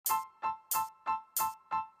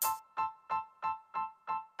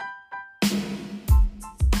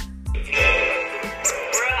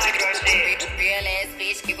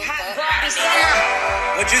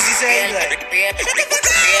What Juicy say? Real ass bitch.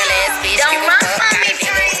 Don't run from me,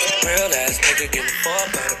 please. Real ass nigga give a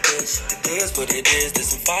fuck about a bitch. It is what it is,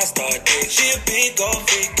 this some 5-star dick. She a big old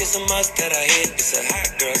freak, it's a must that I hit. It's a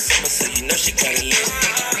hot girl summer, so you know she got it lit.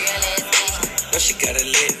 Know she got it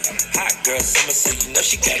lit. Hot girl summer, so you know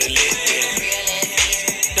she got it lit.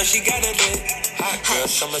 Yeah. Know she got it lit. Hot girl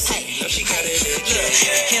summer, so you know she got it lit.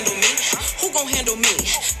 Yeah. Handle me? Who gon' handle me?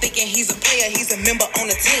 Thinking he's a player, he's a member on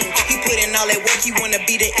the team. He put in all that work, he wanna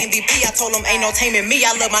be the MVP. I told him ain't no taming me,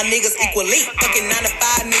 I love my niggas equally. Fucking 9 to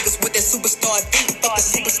 5 niggas with that superstar beat. Fuck the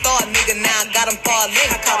superstar nigga, now I got him far lit.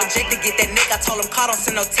 I called a Jake to get that nigga, I told him call, don't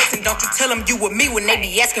send no text. And don't you tell him you with me when they be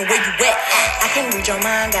asking where you at. I can read your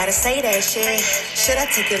mind, gotta say that shit. Should I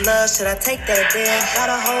take your love, should I take that bill? Got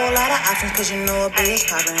a whole lot of options, cause you know a bitch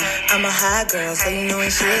poppin'. I'm a high girl, so you know when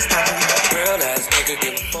she is talking. Real ass nigga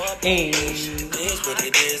give a fuck. It is what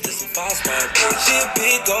it is, this some 5-star dick. She a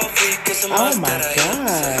big old freak, it's a must that I hit. It's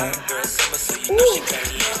a hot girl summer, so you know she got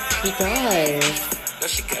it lit. You guys. Know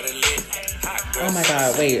she got it lit. Hot girl Oh my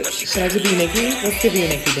God, wait. Should I give you Nikki? Let's give you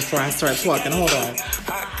Nikki before I start talking. Hold on.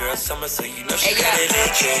 Hot girl summer, so you know she Hey, got it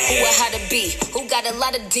lit. who a how to be? Who got a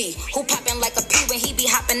lot of D? Who poppin' like a P when he be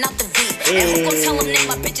hopping out the V? And who gon' tell him that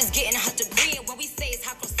my bitch is getting her degree? And when we say it's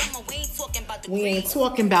hot girl summer, we ain't talking about degrees. We ain't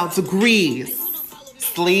talking about degrees.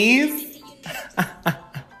 Sleeves.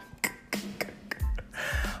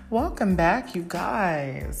 Welcome back, you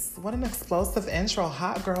guys. What an explosive intro.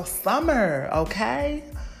 Hot girl summer, okay?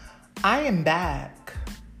 I am back.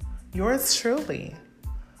 Yours truly,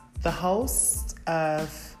 the host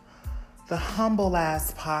of the Humble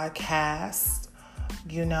Ass Podcast.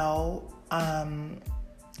 You know,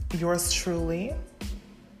 yours truly,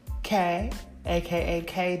 K, aka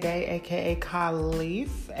K-Day, aka Khalif,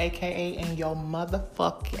 aka in your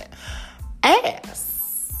motherfucking ass.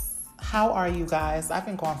 How are you guys? I've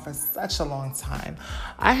been gone for such a long time.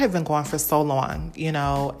 I have been gone for so long, you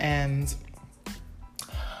know, and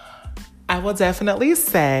I will definitely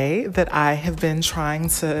say that I have been trying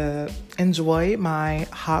to enjoy my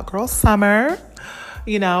hot girl summer.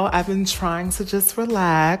 You know, I've been trying to just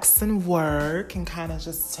relax and work and kind of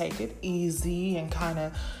just take it easy and kind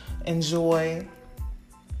of enjoy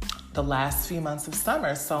the last few months of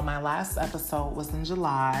summer. So my last episode was in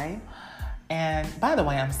July. And by the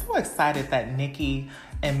way, I'm so excited that Nicki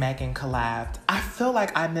and Megan collabed. I feel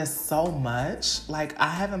like I missed so much. Like, I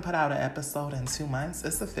haven't put out an episode in 2 months.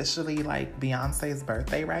 It's officially like Beyonce's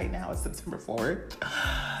birthday right now. It's September 4th.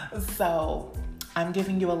 So I'm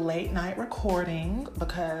giving you a late night recording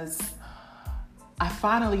because I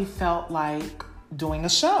finally felt like doing a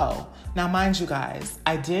show. Now, mind you guys,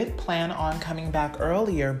 I did plan on coming back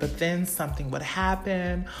earlier, but then something would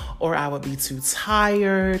happen, or I would be too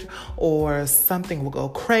tired, or something would go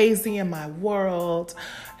crazy in my world.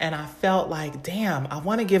 And I felt like, damn, I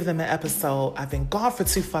want to give them an episode. I've been gone for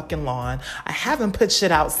too fucking long. I haven't put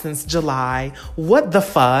shit out since July. What the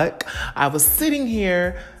fuck? I was sitting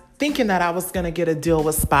here thinking that I was going to get a deal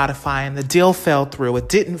with Spotify, and the deal fell through. It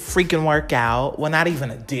didn't freaking work out. Well, not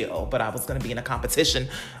even a deal, but I was going to be in a competition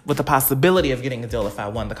with the possibility of getting a deal if I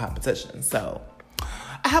won the competition. So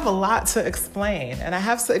I have a lot to explain, and I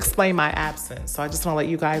have to explain my absence. So I just want to let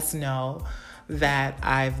you guys know that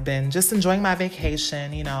I've been just enjoying my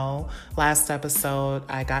vacation. You know, last episode,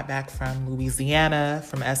 I got back from Louisiana,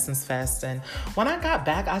 from Essence Fest. And when I got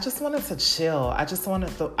back, I just wanted to chill. I just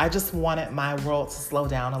wanted my world to slow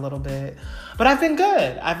down a little bit. But I've been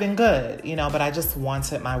good, you know, but I just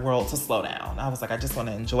wanted my world to slow down. I was like, I just want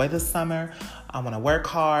to enjoy this summer. I want to work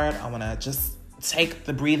hard. I want to just take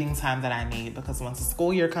the breathing time that I need, because once the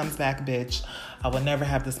school year comes back, bitch, I will never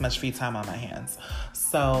have this much free time on my hands.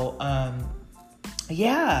 So,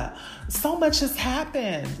 yeah, so much has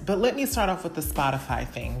happened. But let me start off with the Spotify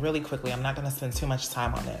thing really quickly. I'm not going to spend too much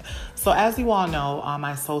time on it. So as you all know, on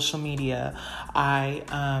my social media, I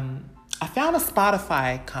found a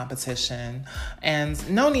Spotify competition, and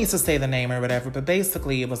no need to say the name or whatever, but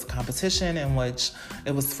basically it was a competition in which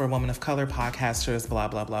it was for women of color podcasters, blah,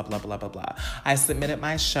 blah, blah, blah, blah, blah, blah. I submitted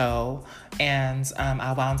my show, and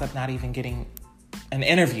I wound up not even getting an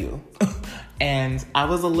interview. And I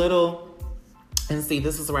was a little... And see,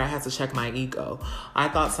 this is where I had to check my ego. I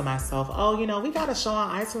thought to myself, oh, you know, we got a show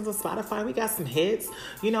on iTunes and Spotify. We got some hits.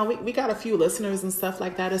 You know, we got a few listeners and stuff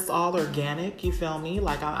like that. It's all organic, you feel me?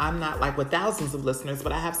 Like, I'm not like with thousands of listeners,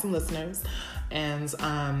 but I have some listeners. And,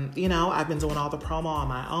 you know, I've been doing all the promo on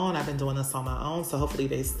my own. I've been doing this on my own. So hopefully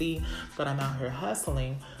they see that I'm out here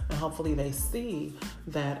hustling. And hopefully they see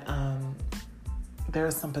that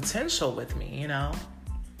there's some potential with me, you know?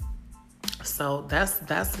 So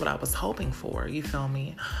that's what I was hoping for, you feel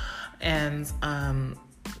me? And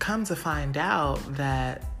come come to find out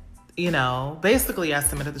that, basically I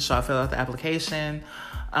submitted the show, I filled out the application.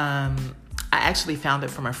 I actually found it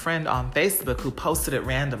from a friend on Facebook who posted it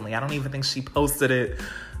randomly. I don't even think she posted it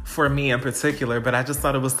for me in particular, but I just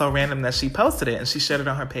thought it was so random that she posted it and she shared it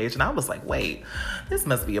on her page. And I was like, wait, this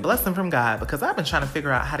must be a blessing from God, because I've been trying to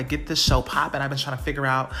figure out how to get this show popping. I've been trying to figure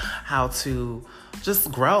out how to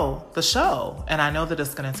just grow the show. And I know that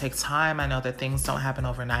it's going to take time. I know that things don't happen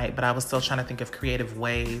overnight, but I was still trying to think of creative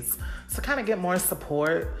ways to kind of get more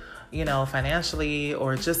support, financially,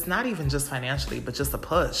 or just not even just financially, but just a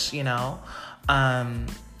push, Yeah,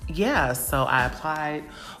 so I applied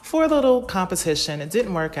for a little competition. It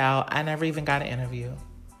didn't work out. I never even got an interview.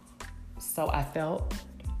 So I felt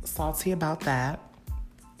salty about that.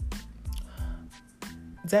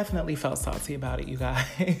 Definitely felt salty about it, you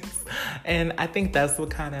guys. And I think that's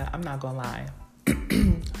what I'm not gonna lie.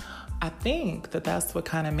 I think that's what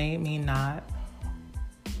kind of made me not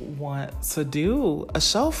want to do a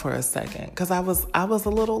show for a second, because I was a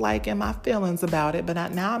little like in my feelings about it, but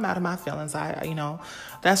now I'm out of my feelings.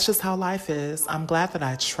 That's just how life is. I'm glad that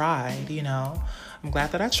I tried, I'm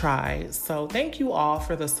glad that I tried. So thank you all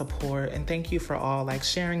for the support, and thank you for all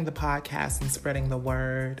sharing the podcast and spreading the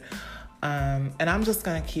word. And I'm just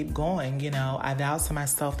going to keep going. I vowed to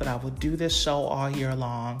myself that I would do this show all year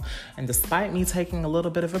long. And despite me taking a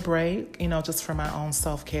little bit of a break, just for my own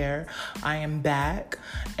self-care, I am back.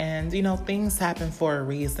 And, things happen for a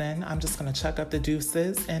reason. I'm just going to chuck up the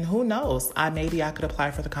deuces. And who knows? Maybe I could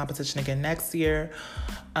apply for the competition again next year.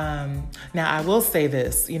 Now, I will say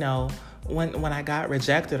this, when I got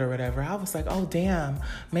rejected or whatever, I was like, oh, damn,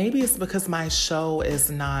 maybe it's because my show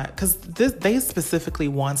is not, because they specifically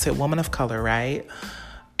wanted women of color, right?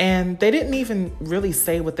 And they didn't even really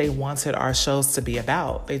say what they wanted our shows to be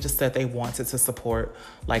about. They just said they wanted to support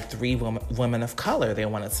 3 women of color. They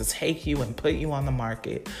wanted to take you and put you on the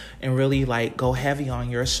market and really go heavy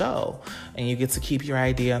on your show. And you get to keep your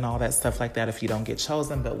idea and all that stuff like that if you don't get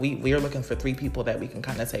chosen. But we are looking for 3 people that we can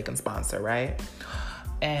kind of take and sponsor, right?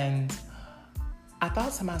 And I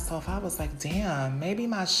thought to myself, I was like, damn, maybe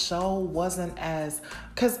my show wasn't as,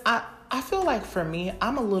 because I feel like for me,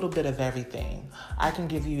 I'm a little bit of everything. I can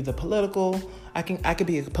give you the political, I could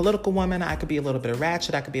be a political woman, I could be a little bit of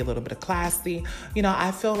ratchet, I could be a little bit of classy.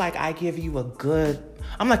 I feel like I give you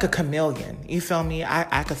I'm like a chameleon, you feel me?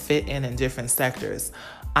 I could fit in different sectors.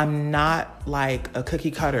 I'm not like a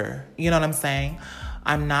cookie cutter, you know what I'm saying?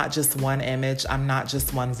 I'm not just one image, I'm not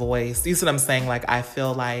just one voice. You see what I'm saying? I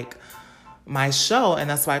feel like my show, and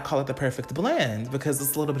that's why I call it the perfect blend, because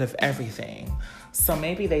it's a little bit of everything. So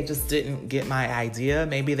maybe they just didn't get my idea.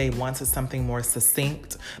 Maybe they wanted something more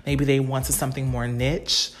succinct. Maybe they wanted something more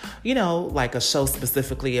niche, like a show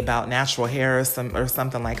specifically about natural hair or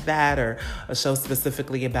something like that, or a show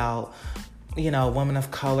specifically about, women of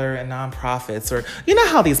color and nonprofits, or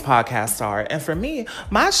how these podcasts are. And for me,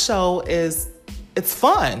 my show it's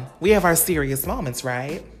fun. We have our serious moments,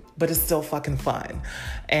 right? But it's still fucking fun.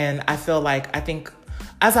 And I think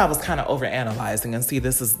as I was kind of overanalyzing, and see,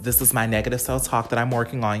 this is my negative self-talk that I'm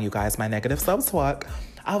working on, you guys, my negative self-talk.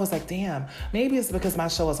 I was like, damn, maybe it's because my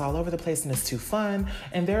show is all over the place and it's too fun.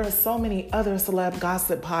 And there are so many other celeb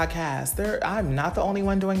gossip podcasts. I'm not the only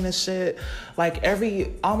one doing this shit.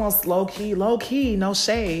 Almost low key, no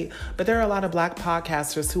shade. But there are a lot of Black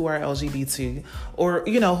podcasters who are LGBT or,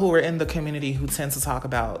 who are in the community who tend to talk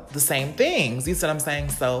about the same things. You see what I'm saying?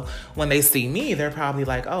 So when they see me, they're probably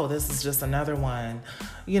like, oh, this is just another one.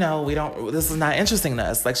 This is not interesting to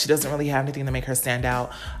us. She doesn't really have anything to make her stand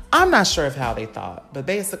out. I'm not sure of how they thought, but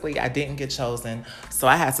basically I didn't get chosen. So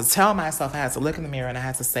I had to tell myself, I had to look in the mirror and I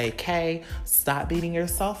had to say, Kay, stop beating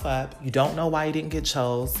yourself up. You don't know why you didn't get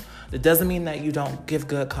chosen. It doesn't mean that you don't give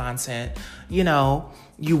good content.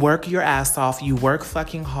 You work your ass off. You work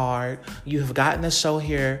fucking hard. You have gotten the show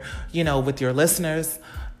here, with your listeners.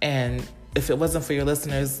 And if it wasn't for your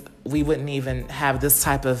listeners, we wouldn't even have this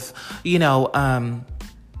type of,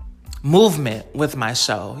 movement with my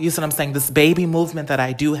show. You see what I'm saying? This baby movement that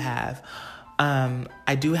I do have.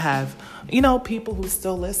 I do have, people who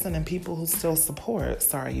still listen and people who still support.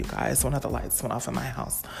 Sorry, you guys, one of the lights went off in my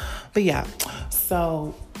house. But yeah,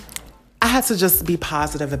 so I had to just be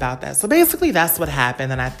positive about that. So basically that's what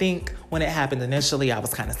happened. And I think when it happened initially, I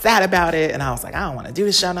was kind of sad about it. And I was like, I don't want to do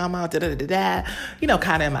this show no more, kind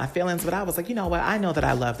of in my feelings. But I was like, you know what? I know that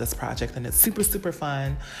I love this project and it's super, super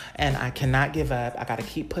fun. And I cannot give up. I got to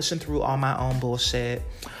keep pushing through all my own bullshit.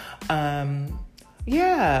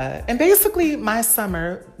 Yeah. And basically my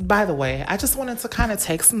summer, by the way, I just wanted to kind of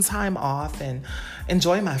take some time off and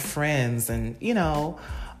enjoy my friends and,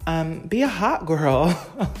 be a hot girl.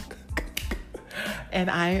 And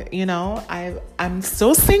I'm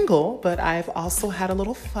still single, but I've also had a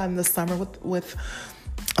little fun this summer with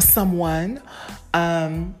someone.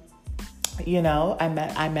 I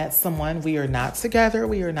met someone. We are not together.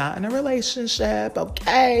 We are not in a relationship.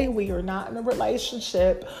 Okay, we are not in a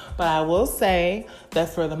relationship. But I will say that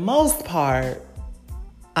for the most part,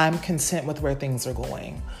 I'm content with where things are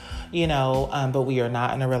going. But we are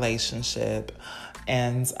not in a relationship.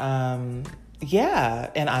 And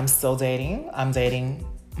and I'm still dating. I'm dating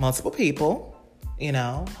multiple people,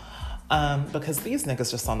 because these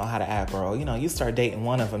niggas just don't know how to act, bro. You start dating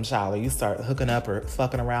one of them, child, or you start hooking up or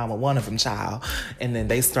fucking around with one of them, child, and then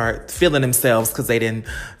they start feeling themselves because they didn't,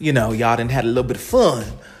 y'all didn't had a little bit of fun.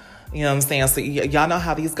 You know what I'm saying? So y'all know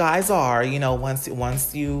how these guys are.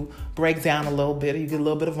 Once you break down a little bit, or you get a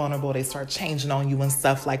little bit of vulnerable, they start changing on you and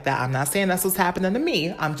stuff like that. I'm not saying that's what's happening to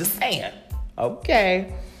me. I'm just saying,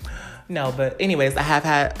 okay. No, but anyways, I have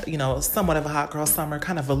had, somewhat of a hot girl summer,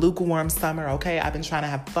 kind of a lukewarm summer, okay? I've been trying to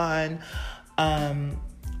have fun.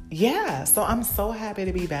 So I'm so happy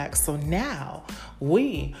to be back. So now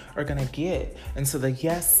we are going to get into the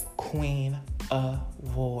Yes Queen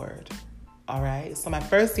Award. All right, so my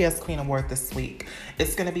first Yes Queen Award this week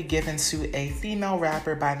is going to be given to a female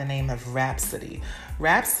rapper by the name of Rapsody.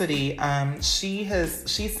 Rapsody, she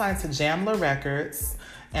signed to Jamla Records.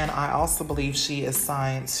 And I also believe she is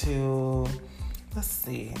signed to, let's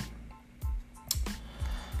see.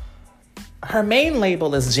 Her main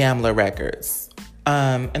label is Jamla Records.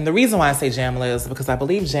 And the reason why I say Jamla is because I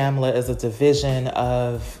believe Jamla is a division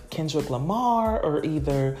of Kendrick Lamar or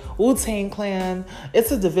either Wu-Tang Clan. It's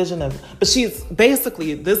a division but she's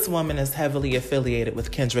basically, this woman is heavily affiliated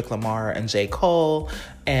with Kendrick Lamar and J. Cole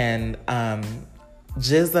and,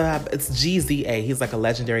 Jizza, it's GZA. He's like a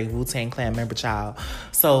legendary Wu-Tang Clan member, child.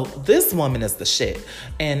 So this woman is the shit.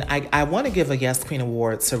 And I want to give a Yes Queen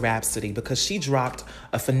Award to Rapsody because she dropped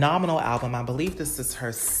a phenomenal album. I believe this is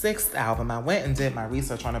her 6th album. I went and did my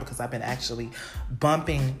research on her because I've been actually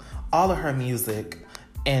bumping all of her music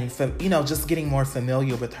and, just getting more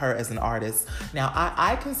familiar with her as an artist. Now,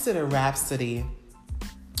 I consider Rapsody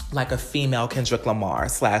like a female Kendrick Lamar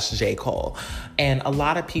 / J. Cole. And a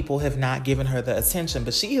lot of people have not given her the attention,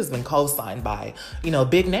 but she has been co-signed by,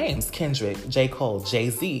 big names, Kendrick, J. Cole,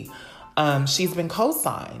 Jay-Z. She's been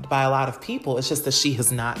co-signed by a lot of people. It's just that she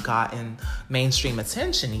has not gotten mainstream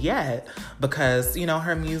attention yet because,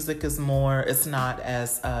 her music is more, it's not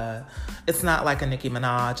like a Nicki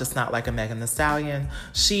Minaj. It's not like a Megan Thee Stallion.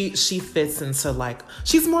 She fits into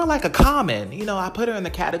she's more like a Common. I put her in the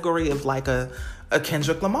category of like a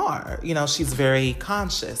Kendrick Lamar. She's very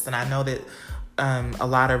conscious. And I know that a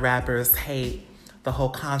lot of rappers hate the whole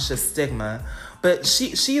conscious stigma, but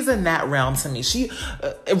she's in that realm to me.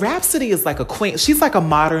 Rapsody is like a queen. She's like a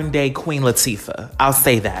modern day Queen Latifah. I'll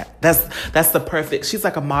say that. That's the perfect. She's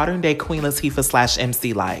like a modern day Queen Latifah /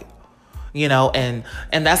 MC Lyte. And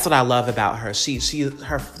that's what I love about her.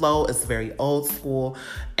 Her flow is very old school,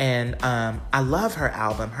 and I love her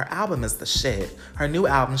album. Her album is the shit. Her new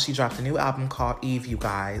album, she dropped a new album called Eve, you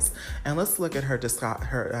guys. And let's look at her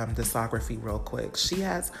discography real quick. She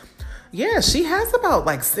has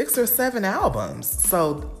about 6 or 7 albums.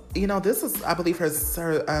 So, this is, I believe, her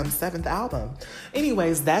 7th album.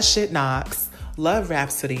 Anyways, that shit knocks. Love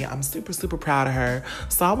Rapsody. I'm super, super proud of her.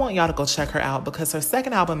 So I want y'all to go check her out because her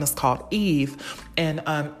 2nd album is called Eve. And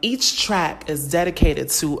each track is dedicated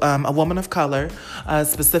to a woman of color,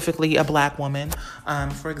 specifically a Black woman.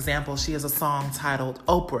 For example, she has a song titled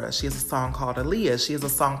Oprah. She has a song called Aaliyah. She has a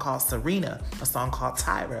song called Serena, a song called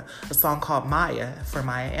Tyra, a song called Maya for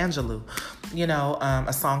Maya Angelou.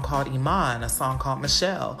 A song called Iman, a song called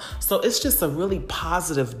Michelle. So it's just a really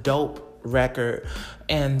positive, dope record.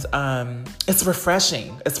 And it's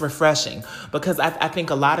refreshing. It's refreshing because I think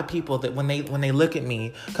a lot of people that when they look at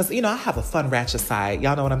me, because I have a fun ratchet side,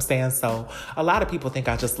 y'all know what I'm saying. So a lot of people think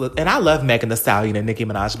I just look, and I love Megan Thee Stallion and Nicki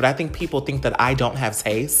Minaj, but I think people think that I don't have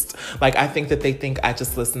taste. I think that they think I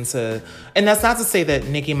just listen to, and that's not to say that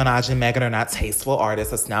Nicki Minaj and Megan are not tasteful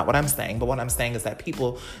artists. That's not what I'm saying. But what I'm saying is that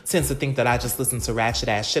people tend to think that I just listen to ratchet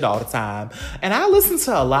ass shit all the time, and I listen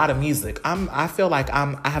to a lot of music. I feel like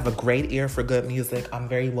I have a great ear for good music. I'm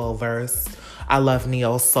very well versed. I love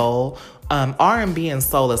neo soul. R&B and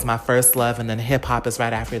soul is my first love, and then hip hop is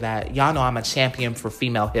right after that. Y'all know I'm a champion for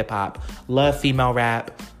female hip hop. Love female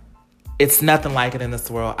rap. It's nothing like it in this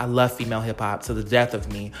world. I love female hip hop to the death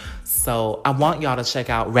of me. So I want y'all to check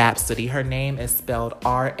out Rapsody. Her name is spelled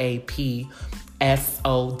Rapsody, as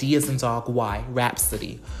in dog, Y,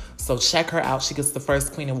 Rapsody. So check her out. She gets the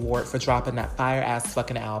first Queen Award for dropping that fire-ass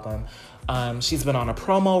fucking album. She's been on a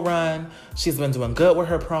promo run. She's been doing good with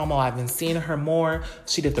her promo. I've been seeing her more.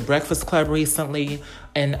 She did the Breakfast Club recently.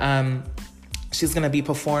 And she's going to be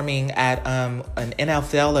performing at an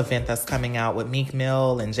NFL event that's coming out with Meek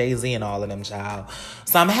Mill and Jay-Z and all of them, child.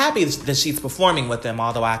 So I'm happy that she's performing with them,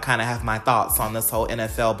 although I kind of have my thoughts on this whole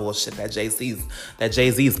NFL bullshit that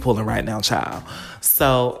Jay-Z's pulling right now, child.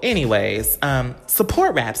 So anyways,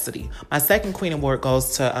 support Rhapsody. My second Queen Award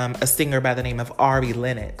goes to a singer by the name of Ari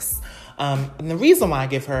Lennox. And the reason why I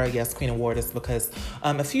give her a Yes Queen Award is because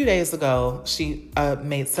a few days ago, she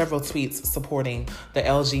made several tweets supporting the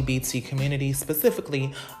LGBT community,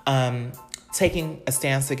 specifically taking a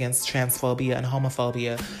stance against transphobia and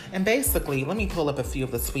homophobia. And basically, let me pull up a few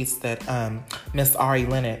of the tweets that Miss Ari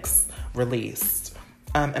Lennox released.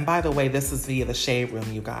 And by the way, this is via the Shade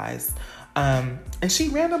Room, you guys. And she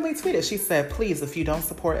randomly tweeted, she said, please, if you don't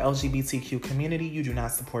support LGBTQ community, you do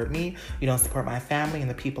not support me. You don't support my family and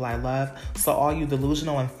the people I love. So all you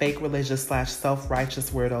delusional and fake religious /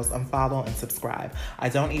 self-righteous weirdos, unfollow and subscribe. I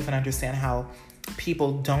don't even understand how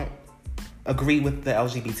people don't agree with the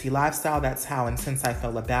LGBT lifestyle. That's how intense I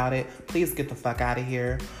feel about it. Please get the fuck out of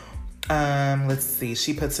here. Let's see.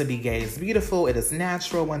 She put, to be gay is beautiful. It is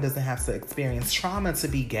natural. One doesn't have to experience trauma to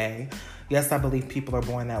be gay. Yes, I believe people are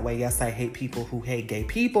born that way. Yes, I hate people who hate gay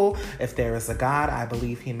people. If there is a God, I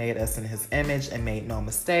believe he made us in his image and made no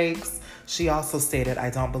mistakes. She also stated, I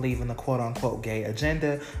don't believe in the quote-unquote gay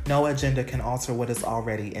agenda. No agenda can alter what is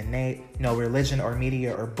already innate. No religion or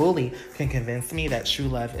media or bully can convince me that true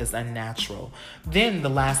love is unnatural. Then the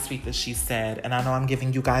last tweet that she said, and I know I'm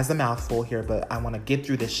giving you guys a mouthful here, but I want to get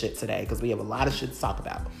through this shit today because we have a lot of shit to talk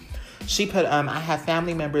about. She put, I have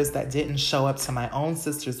family members that didn't show up to my own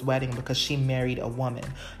sister's wedding because she married a woman.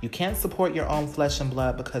 You can't support your own flesh and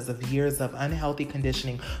blood because of years of unhealthy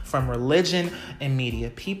conditioning from religion and media.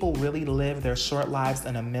 People really live their short lives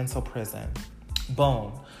in a mental prison.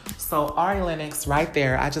 Boom. So Ari Lennox, right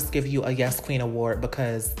there, I just give you a Yes Queen Award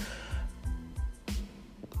because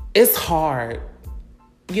it's hard.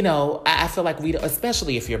 You know, I feel like we,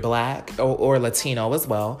 especially if you're Black or Latino as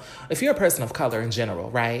well, if you're a person of color in general,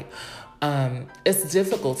 right? It's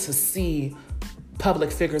difficult to see public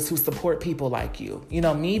figures who support people like you. You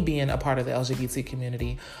know, me being a part of the LGBT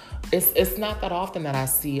community, it's not that often that I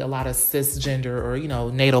see a lot of cisgender or, you know,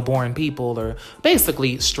 natal-born people or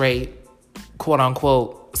basically straight,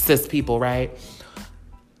 quote-unquote, cis people, right?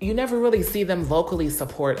 You never really see them vocally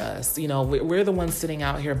support us. You know, we're the ones sitting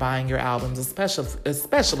out here buying your albums,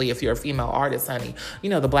 especially if you're a female artist, honey. You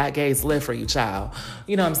know, the Black gays live for you, child.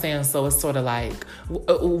 You know what I'm saying? So it's sort of like,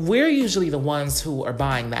 we're usually the ones who are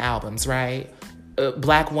buying the albums, right?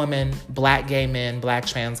 Black women, Black gay men, Black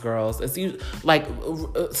trans girls. It's like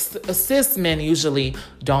cis men usually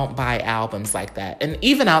don't buy albums like that. And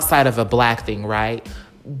even outside of a Black thing, right?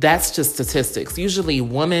 That's just statistics. Usually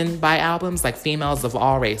women buy albums, like females of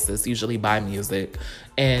all races usually buy music.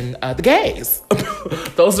 And the gays,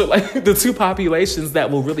 those are like the two populations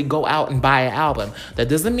that will really go out and buy an album. That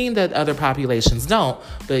doesn't mean that other populations don't,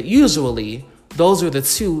 but usually those are the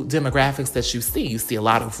two demographics that you see. You see a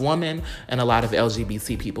lot of women and a lot of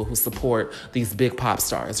LGBT people who support these big pop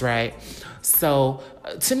stars, right? So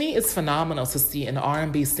to me, it's phenomenal to see an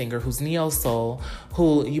R&B singer who's neo-soul,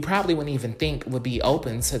 who you probably wouldn't even think would be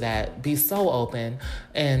open to that, be so open.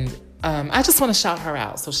 And I just want to shout her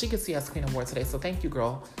out. So she gets the Yes Queen Award today. So thank you,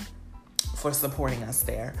 girl, for supporting us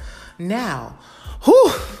there. Now,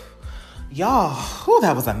 y'all,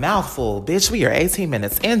 that was a mouthful, bitch. We are 18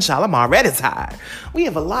 minutes in, y'all. I'm already tired. We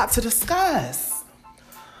have a lot to discuss.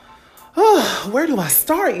 Where do I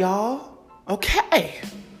start, y'all? Okay.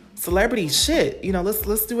 Celebrity shit. You know,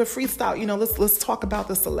 let's do a freestyle. You know, let's talk about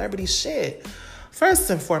the celebrity shit.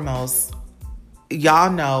 First and foremost,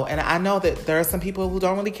 y'all know, and I know that there are some people who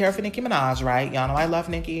don't really care for Nicki Minaj, right? Y'all know I love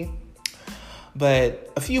Nicki.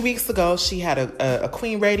 But a few weeks ago, she had a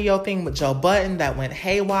Queen Radio thing with Joe Budden that went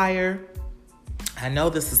haywire. I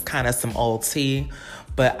know this is kind of some old tea,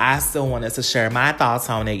 but I still wanted to share my thoughts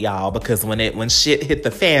on it, y'all, because when shit hit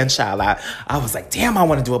the fan, child, I was like, damn, I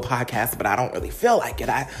want to do a podcast, but I don't really feel like it.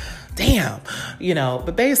 You know,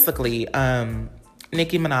 but basically,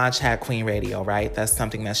 Nicki Minaj had Queen Radio, right? That's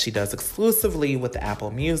something that she does exclusively with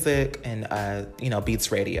Apple Music and,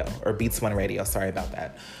 Beats Radio, or Beats One Radio, sorry about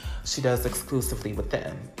that. She does exclusively with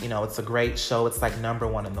them. You know, it's a great show. It's like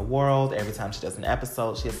 #1 in the world. Every time she does an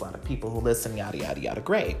episode, she has a lot of people who listen, yada, yada, yada.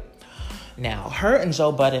 Great. Now, her and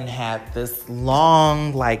Joe Budden had this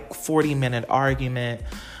long, like 40-minute argument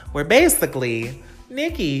where basically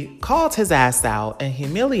Nicki called his ass out and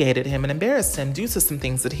humiliated him and embarrassed him due to some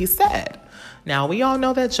things that he said. Now, we all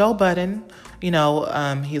know that Joe Budden,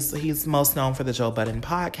 he's most known for the Joe Budden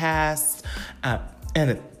podcast.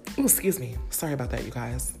 Excuse me. Sorry about that, you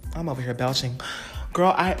guys. I'm over here belching.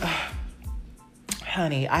 Girl,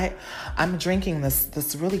 honey, I'm drinking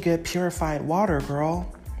this really good purified water,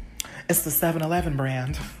 girl. It's the 7-Eleven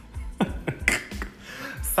brand.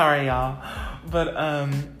 Sorry, y'all. But,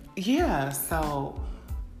 so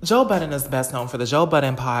Joe Budden is best known for the Joe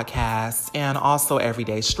Budden podcast and also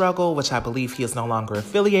Everyday Struggle, which I believe he is no longer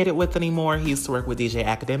affiliated with anymore. He used to work with DJ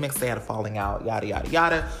Academics. They had a falling out, yada, yada,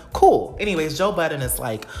 yada. Cool. Anyways, Joe Budden is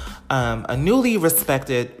like a newly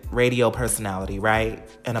respected radio personality, right?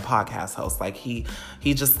 And a podcast host. Like he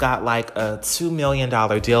just got like a $2 million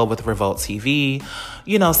deal with Revolt TV.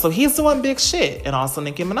 So he's doing big shit. And also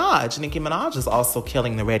Nicki Minaj. Nicki Minaj is also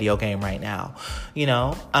killing the radio game right now.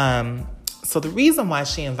 So the reason why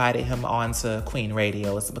she invited him on to Queen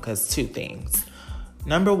Radio is because two things.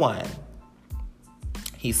 Number one,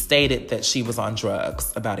 he stated that she was on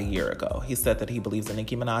drugs about a year ago. He said that he believes that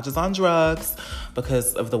Nicki Minaj is on drugs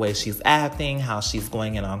because of the way she's acting, how she's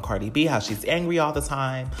going in on Cardi B, how she's angry all the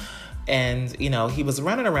time. And, he was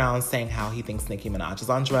running around saying how he thinks Nicki Minaj is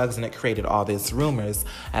on drugs, and it created all these rumors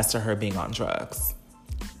as to her being on drugs.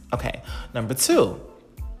 Okay, number two.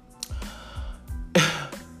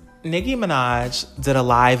 Nicki Minaj did a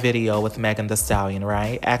live video with Megan Thee Stallion,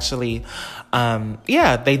 right? Actually,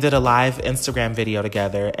 they did a live Instagram video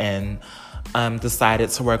together and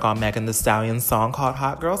decided to work on Megan Thee Stallion's song called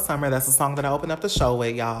Hot Girl Summer. That's the song that I opened up the show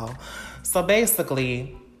with, y'all. So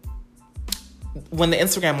basically, when the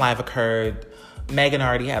Instagram live occurred, Megan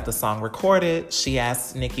already had the song recorded. She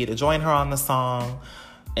asked Nicki to join her on the song.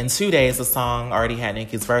 In 2 days, the song already had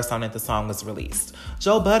Nicki's verse on it. The song was released.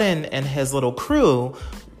 Joe Budden and his little crew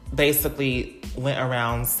basically went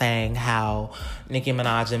around saying how Nicki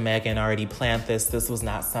Minaj and Megan already planned this. This was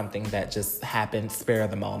not something that just happened spur of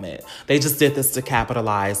the moment. They just did this to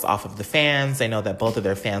capitalize off of the fans. They know that both of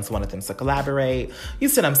their fans wanted them to collaborate. You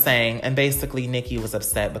see what I'm saying? And basically, Nicki was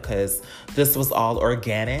upset because this was all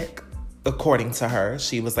organic, according to her.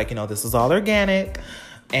 She was like, this is all organic.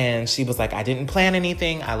 And she was like, I didn't plan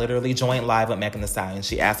anything. I literally joined live with Megan Thee Stallion.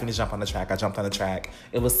 She asked me to jump on the track. I jumped on the track.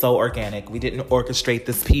 It was so organic. We didn't orchestrate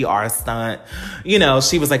this PR stunt.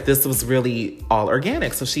 She was like, this was really all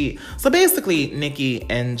organic. So basically, Nicki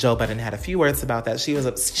and Joe Budden had a few words about that. She was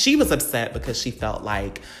upset because she felt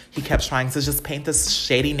like he kept trying to just paint this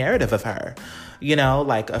shady narrative of her.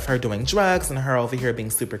 Of her doing drugs and her over here being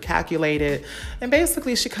super calculated. And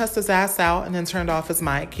basically, she cussed his ass out and then turned off his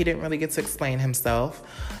mic. He didn't really get to explain himself.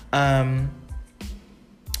 Now,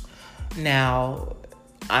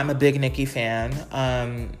 I'm a big Nicki fan.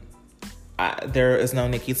 There is no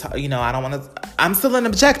Nicki, I'm still an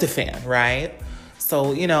objective fan, right?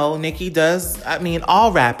 So, Nicki does,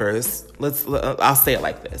 all rappers, I'll say it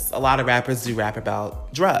like this. A lot of rappers do rap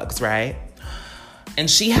about drugs, right? And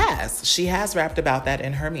she has rapped about that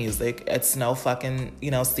in her music. It's no fucking,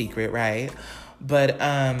 secret, right? But,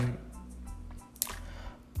 I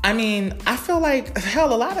feel like,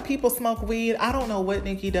 hell, a lot of people smoke weed. I don't know what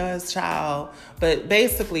Nicki does, child. But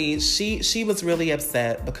basically, she was really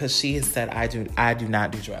upset because she has said, I do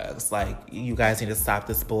not do drugs. Like, you guys need to stop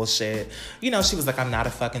this bullshit. She was like, I'm not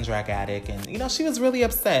a fucking drug addict. And, she was really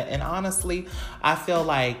upset. And honestly, I feel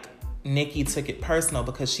like Nicki took it personal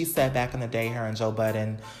because she said back in the day her and Joe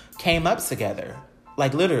Budden came up together,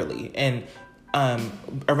 like literally. And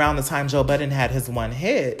around the time Joe Budden had his one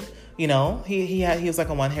hit, he was like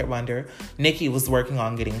a one-hit wonder. Nicki was working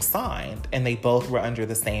on getting signed, and they both were under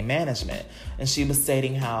the same management. And she was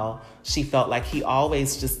stating how she felt like he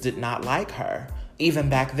always just did not like her, even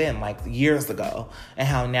back then, like years ago, and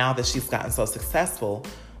how now that she's gotten so successful,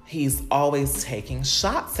 he's always taking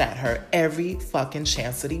shots at her every fucking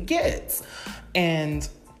chance that he gets. And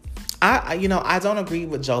I don't agree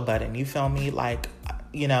with Joe Budden. You feel me? Like,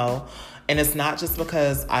 and it's not just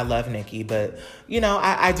because I love Nicki, but,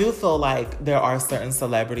 I do feel like there are certain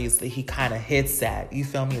celebrities that he kind of hits at, you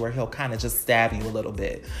feel me, where he'll kind of just stab you a little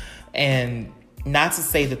bit. And not to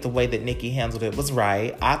say that the way that Nicki handled it was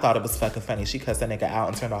right. I thought it was fucking funny. She cussed that nigga out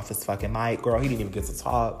and turned off his fucking mic. Girl, he didn't even get to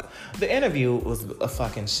talk. The interview was a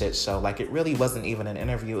fucking shit show. Like, it really wasn't even an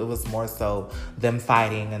interview. It was more so them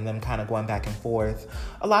fighting and them kind of going back and forth.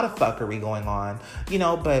 A lot of fuckery going on,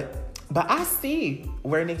 But I see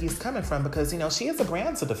where Nicki's coming from because, she has a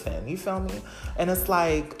brand to defend. You feel me? And it's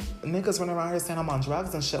like, niggas running around here saying I'm on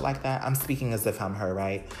drugs and shit like that. I'm speaking as if I'm her,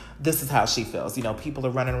 right? This is how she feels. People are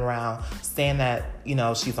running around saying that,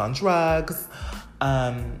 she's on drugs.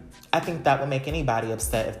 I think that would make anybody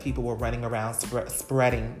upset if people were running around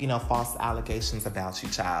spreading, false allegations about you,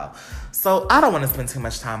 child. So I don't want to spend too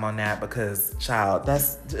much time on that because, child,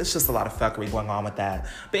 it's just a lot of fuckery going on with that.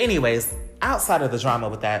 But anyways, outside of the drama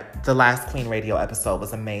with that, the last Queen Radio episode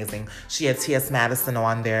was amazing. She had T.S. Madison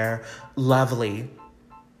on there. Lovely.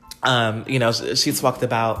 She talked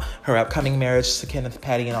about her upcoming marriage to Kenneth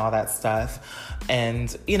Petty and all that stuff.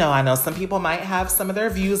 And, I know some people might have some of their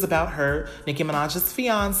views about her, Nicki Minaj's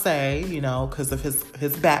fiance, because of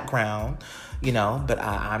his background, but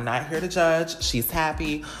I'm not here to judge. She's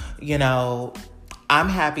happy. I'm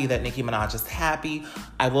happy that Nicki Minaj is happy.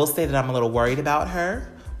 I will say that I'm a little worried about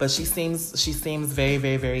her, but she seems very,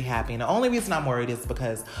 very, very happy. And the only reason I'm worried is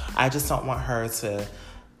because I just don't want her to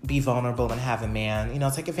be vulnerable and have a man,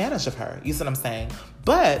 take advantage of her. You see what I'm saying?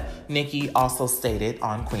 But Nicki also stated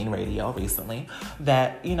on Queen Radio recently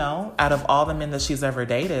that, out of all the men that she's ever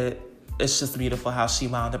dated, it's just beautiful how she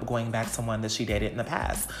wound up going back to one that she dated in the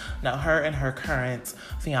past. Now, her and her current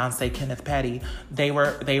fiance, Kenneth Petty, they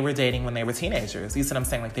were dating when they were teenagers. You see what I'm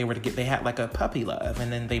saying? Like they had like a puppy love,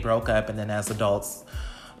 and then they broke up, and then as adults,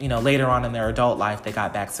 later on in their adult life, they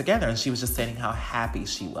got back together, and she was just stating how happy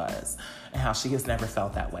she was and how she has never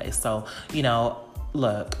felt that way. So,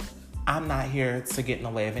 look, I'm not here to get in the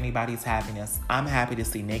way of anybody's happiness. I'm happy to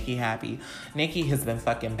see Nicki happy. Nicki has been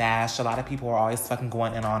fucking bashed. A lot of people are always fucking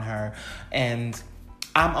going in on her, and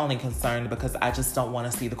I'm only concerned because I just don't want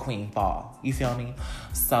to see the queen fall. You feel me?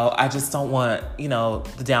 So I just don't want,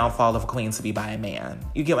 the downfall of a queen to be by a man.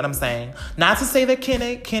 You get what I'm saying? Not to say that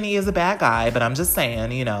Kenny is a bad guy, but I'm just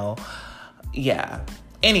saying, yeah.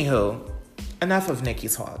 Anywho, enough of Nicki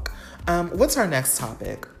talk. What's our next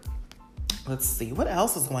topic? Let's see. What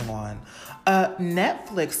else is going on?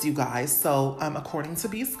 Netflix, you guys. So, according to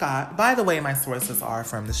B. Scott, by the way, my sources are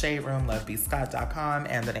from The Shade Room, lovebscott.com,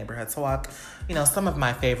 and The Neighborhood Talk. Some of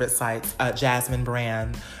my favorite sites, Jasmine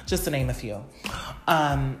Brand, just to name a few.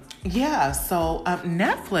 Netflix,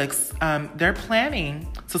 they're planning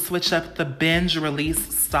to switch up the binge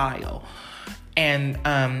release style. And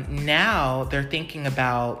now they're thinking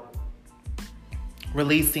about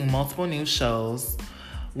releasing multiple new shows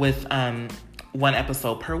with one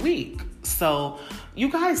episode per week. So you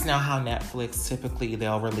guys know how Netflix typically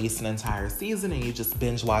they'll release an entire season and you just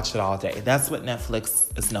binge watch it all day. That's what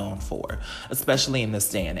Netflix is known for, especially in this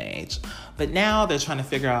day and age. But now they're trying to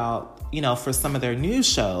figure out, for some of their new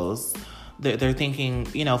shows, they're thinking,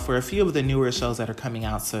 for a few of the newer shows that are coming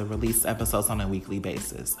out to release episodes on a weekly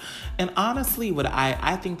basis. And honestly,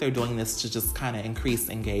 I think they're doing this to just kind of increase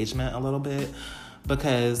engagement a little bit.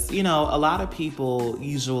 Because, a lot of people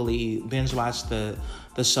usually binge watch the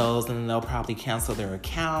shows and then they'll probably cancel their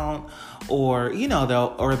account or,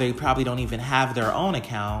 they probably don't even have their own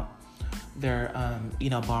account. They're,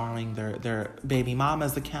 borrowing their baby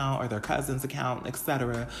mama's account or their cousin's account,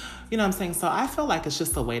 etc. You know what I'm saying? So I feel like it's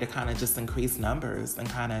just a way to kind of just increase numbers and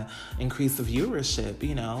kind of increase the viewership,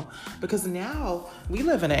 because now we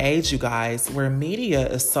live in an age, you guys, where media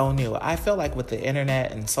is so new. I feel like with the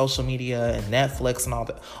internet and social media and Netflix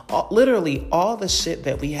and literally all the shit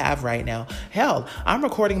that we have right now. Hell, I'm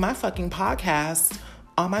recording my fucking podcast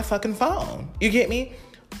on my fucking phone. You get me?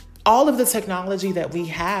 All of the technology that we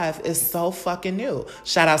have is so fucking new.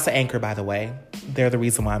 Shout out to Anchor, by the way. They're the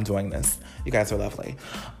reason why I'm doing this. You guys are lovely.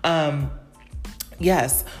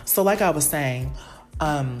 Yes. So like I was saying,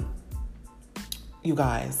 you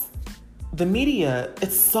guys, the media,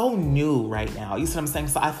 it's so new right now. You see what I'm saying?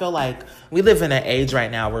 So I feel like we live in an age right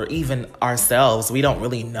now where even ourselves, we don't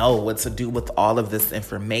really know what to do with all of this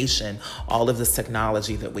information, all of this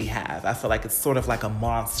technology that we have. I feel like it's sort of like a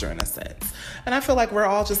monster in a sense. And I feel like we're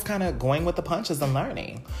all just kind of going with the punches and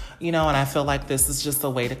learning, and I feel like this is just a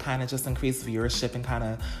way to kind of just increase viewership and kind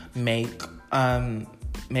of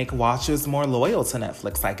make watchers more loyal to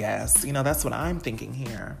Netflix, I guess. That's what I'm thinking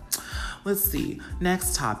here. Let's see.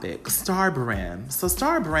 Next topic, Star Brim. So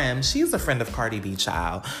Star Brim, she's a friend of Cardi B,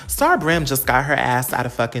 child. Star Brim just got her ass out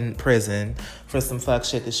of fucking prison for some fuck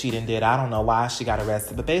shit that she did. I don't know why she got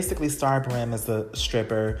arrested, but basically Star Brim is a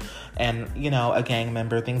stripper and, a gang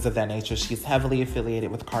member, things of that nature. She's heavily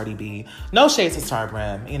affiliated with Cardi B. No shade to Star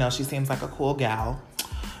Brim. She seems like a cool gal.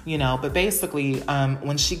 But basically,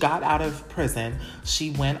 when she got out of prison,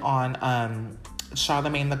 she went on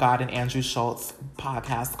Charlemagne the God and Andrew Schultz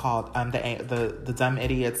podcast called the Dumb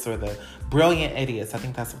Idiots or the Brilliant Idiots. I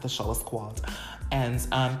think that's what the show is called. And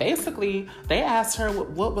basically, they asked her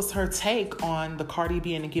what was her take on the Cardi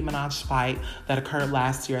B and Nicki Minaj fight that occurred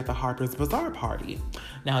last year at the Harper's Bazaar party.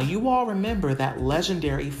 Now, you all remember that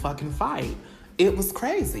legendary fucking fight. It was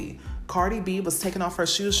crazy. Cardi B was taking off her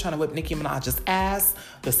shoes trying to whip Nicki Minaj's ass.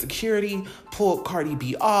 The security pulled Cardi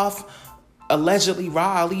B off. Allegedly,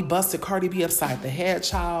 Ra Ali busted Cardi B upside the head,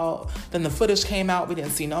 child. Then the footage came out. We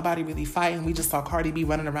didn't see nobody really fighting. We just saw Cardi B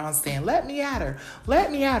running around saying, let me at her.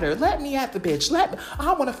 Let me at her. Let me at the bitch.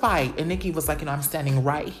 I want to fight. And Nicki was like, I'm standing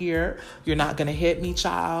right here. You're not going to hit me,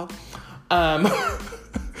 child.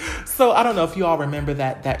 So I don't know if you all remember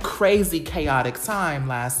that crazy, chaotic time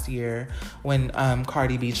last year when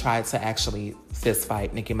Cardi B tried to actually fist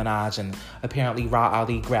fight Nicki Minaj, and apparently Ra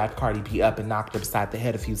Ali grabbed Cardi B up and knocked her upside the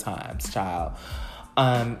head a few times, child.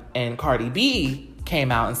 And Cardi B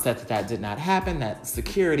came out and said that did not happen, that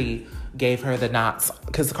security gave her the knots,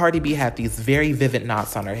 because Cardi B had these very vivid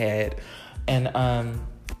knots on her head. And, it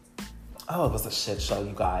was a shit show,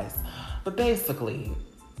 you guys. But basically,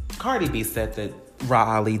 Cardi B said that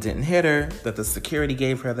Ra Ali didn't hit her, that the security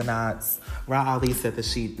gave her the knots. Ra Ali said that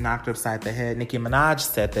she knocked her upside the head. Nicki Minaj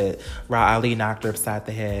said that Ra Ali knocked her upside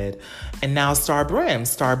the head. And now Star Brim,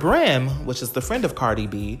 which is the friend of Cardi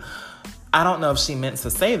B, I don't know if she meant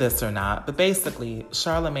to say this or not, but basically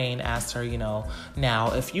Charlemagne asked her,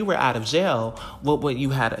 now if you were out of jail, what would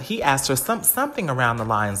you have? He asked her something around the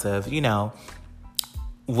lines of,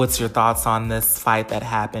 what's your thoughts on this fight that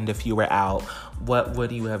happened if you were out? What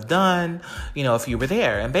would you have done, if you were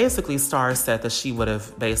there? And basically, Star said that she would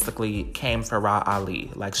have basically came for Ra Ali.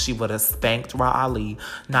 Like, she would have spanked Ra Ali,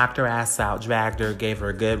 knocked her ass out, dragged her, gave her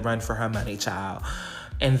a good run for her money, child.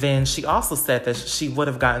 And then she also said that she would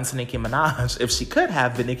have gotten to Nicki Minaj if she could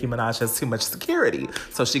have, but Nicki Minaj has too much security,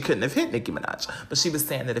 so she couldn't have hit Nicki Minaj. But she was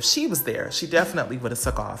saying that if she was there, she definitely would have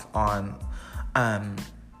took off on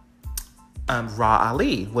Ra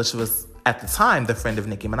Ali, which was at the time the friend of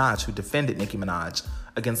Nicki Minaj who defended Nicki Minaj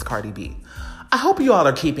against Cardi B. I hope you all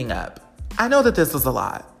are keeping up. I know that this is a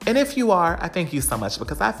lot. And if you are, I thank you so much,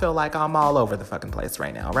 because I feel like I'm all over the fucking place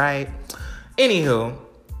right now, right? Anywho,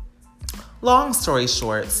 long story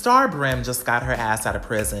short, Star Brim just got her ass out of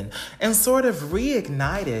prison and sort of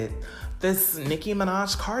reignited this Nicki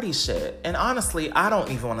Minaj Cardi shit. And honestly, I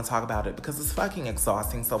don't even want to talk about it because it's fucking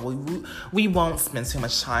exhausting. So we won't spend too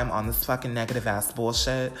much time on this fucking negative ass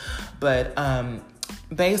bullshit. But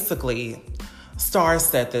basically, Star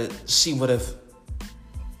said that she would have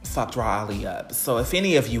fucked Ra Ali up. So if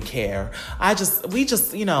any of you care, we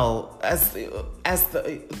just as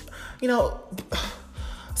the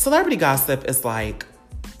celebrity gossip is like,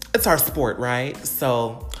 it's our sport, right?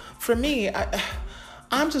 So for me,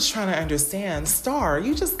 I'm just trying to understand. Star,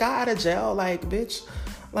 you just got out of jail, like, bitch,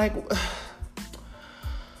 like,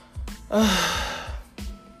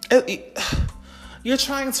 you're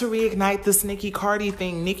trying to reignite this Nicki Cardi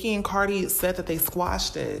thing. Nicki and Cardi said that they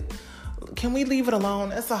squashed it. Can we leave it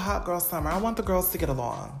alone? It's a hot girl summer. I want the girls to get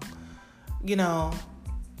along. Anywho,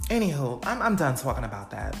 I'm done talking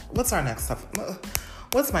about that. What's my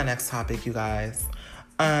next topic, you guys?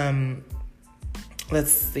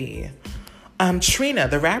 Let's see. Trina,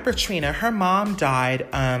 the rapper Trina, her mom died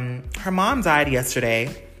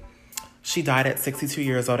yesterday. She died at 62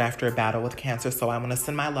 years old after a battle with cancer. So I'm going to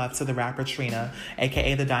send my love to the rapper Trina,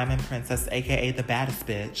 aka the Diamond Princess, aka the baddest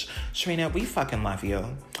bitch. Trina, we fucking love you.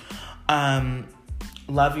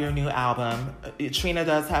 Love your new album. Trina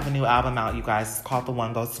does have a new album out, you guys. It's called The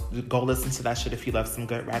One. Go listen to that shit if you love some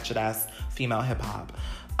good ratchet ass female hip hop.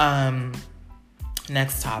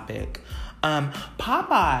 Next topic.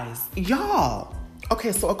 Popeyes, y'all.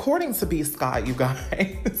 Okay, so according to B. Scott, you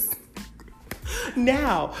guys,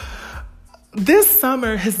 now, this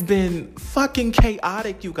summer has been fucking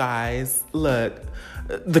chaotic, you guys. Look,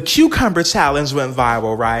 the cucumber challenge went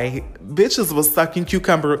viral, right? Bitches was sucking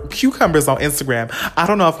cucumbers on Instagram. I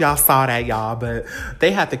don't know if y'all saw that, y'all, but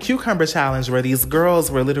they had the cucumber challenge where these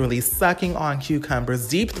girls were literally sucking on cucumbers,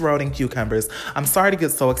 deep-throating cucumbers. I'm sorry to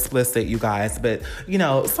get so explicit, you guys, but,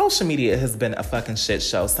 social media has been a fucking shit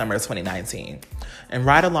show summer 2019. And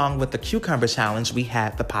right along with the cucumber challenge, we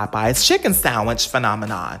had the Popeyes chicken sandwich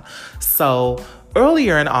phenomenon. So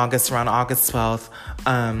earlier in August, around August 12th,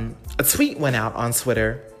 a tweet went out on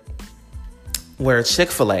Twitter where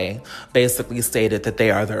Chick-fil-A basically stated that they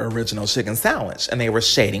are the original chicken sandwich, and they were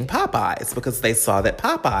shading Popeyes because they saw that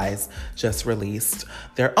Popeyes just released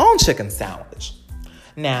their own chicken sandwich.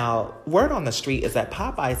 Now, word on the street is that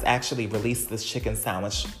Popeyes actually released this chicken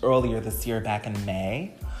sandwich earlier this year, back in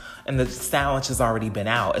May, and the sandwich has already been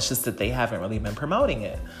out. It's just that they haven't really been promoting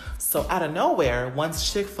it. So out of nowhere,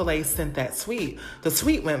 once Chick-fil-A sent that tweet, the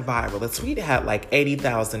tweet went viral. The tweet had like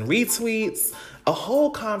 80,000 retweets. A whole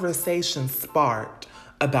conversation sparked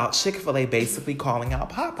about Chick-fil-A basically calling out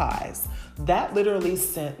Popeyes. That literally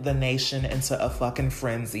sent the nation into a fucking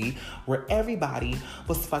frenzy where everybody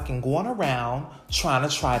was fucking going around trying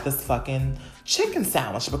to try this fucking chicken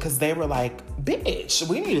sandwich because they were like, bitch,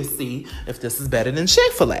 we need to see if this is better than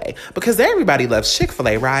Chick-fil-A, because everybody loves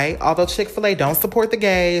Chick-fil-A, right? Although Chick-fil-A don't support the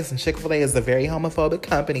gays and Chick-fil-A is a very homophobic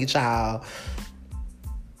company, child.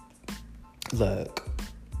 Look,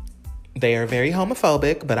 they are very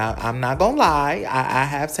homophobic, but I'm not gonna lie. I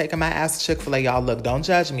have taken my ass to Chick-fil-A. Y'all, look, don't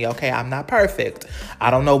judge me, okay? I'm not perfect.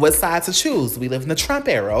 I don't know what side to choose. We live in the Trump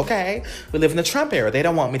era, okay? We live in the Trump era. They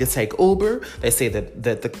don't want me to take Uber. They say that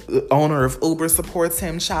the owner of Uber supports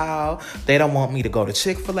him, child. They don't want me to go to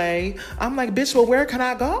Chick-fil-A. I'm like, bitch, well, where can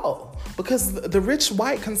I go? Because the rich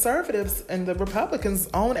white conservatives and the Republicans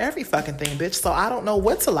own every fucking thing, bitch. So I don't know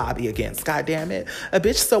what to lobby against, goddammit. A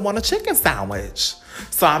bitch still want a chicken sandwich.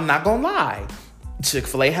 So I'm not gonna lie.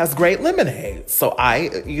 Chick-fil-A has great lemonade. So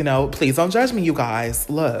please don't judge me, you guys.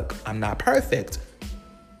 Look, I'm not perfect.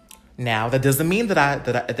 Now, that doesn't mean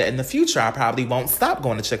that in the future I probably won't stop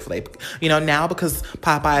going to Chick-fil-A. Now because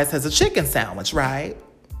Popeyes has a chicken sandwich, right?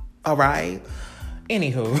 All right?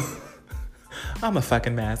 Anywho, I'm a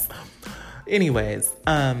fucking mess. Anyways,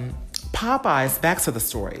 Popeyes, back to the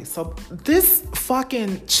story. So this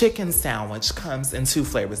fucking chicken sandwich comes in 2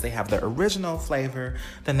 flavors. They have the original flavor,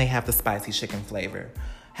 then they have the spicy chicken flavor.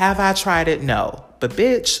 Have I tried it? No. But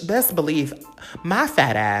bitch, best believe my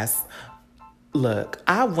fat ass, look,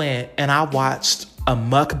 I went and I watched a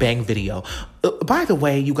mukbang video. By the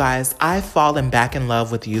way, you guys, I've fallen back in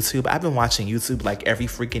love with YouTube. I've been watching YouTube like every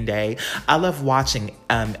freaking day. I love watching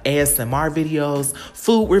ASMR videos,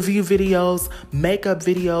 food review videos, makeup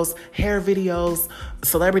videos, hair videos,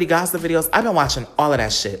 celebrity gossip videos. I've been watching all of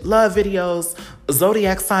that shit. Love videos,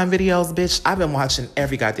 zodiac sign videos, bitch. I've been watching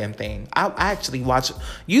every goddamn thing. I actually watch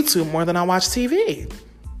YouTube more than I watch TV.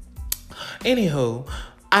 Anywho,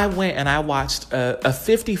 I went and I watched a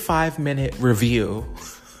 55-minute review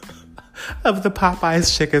of the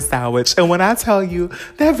Popeyes chicken sandwich. And when I tell you,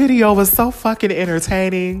 that video was so fucking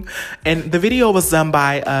entertaining. And the video was done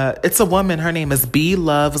by, it's a woman. Her name is B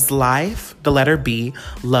Loves Life. The letter B,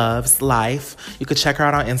 Loves Life. You could check her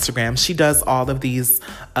out on Instagram. She does all of these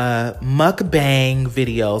mukbang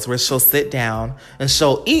videos where she'll sit down and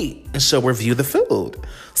she'll eat and she'll review the food.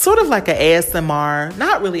 Sort of like an ASMR,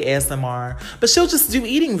 not really ASMR, but she'll just do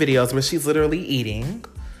eating videos where she's literally eating.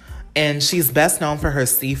 And she's best known for her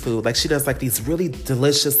seafood. Like, she does like these really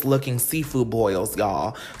delicious looking seafood boils,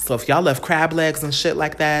 y'all. So if y'all love crab legs and shit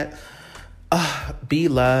like that,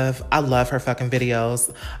 B-Love, I love her fucking videos.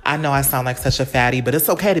 I know I sound like such a fatty, but it's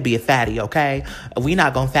okay to be a fatty, okay? We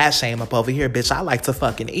not gonna fat shame up over here, bitch. I like to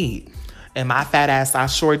fucking eat. And my fat ass, I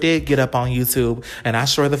sure did get up on YouTube, and I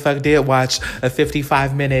sure the fuck did watch a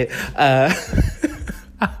 55-minute,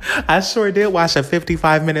 I sure did watch a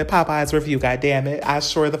 55-minute Popeyes review, goddammit. I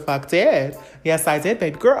sure the fuck did. Yes, I did,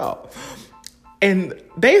 baby girl. And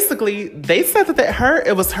basically, they said that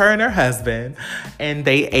it was her and her husband, and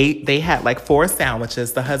they had like 4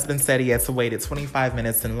 sandwiches. The husband said he had to wait 25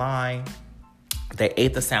 minutes in line. They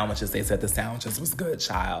ate the sandwiches. They said the sandwiches was good,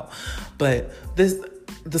 child. But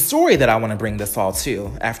the story that I want to bring this all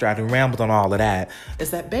to, after I've rambled on all of that,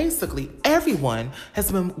 is that basically everyone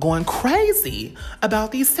has been going crazy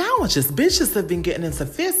about these sandwiches. Bitches have been getting into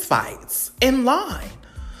fist fights in line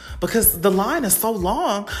because the line is so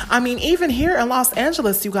long. I mean, even here in Los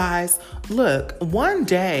Angeles, you guys, look, one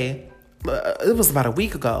day, it was about a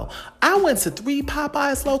week ago, I went to 3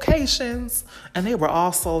 Popeyes locations and they were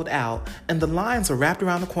all sold out, and the lines were wrapped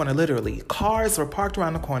around the corner. Literally, cars were parked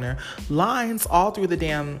around the corner, lines all through the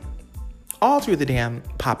damn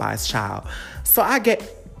Popeyes, child. So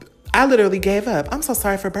I literally gave up. I'm so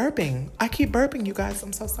sorry for burping. I keep burping, you guys.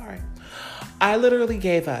 I'm so sorry. I literally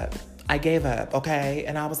gave up. I gave up, okay?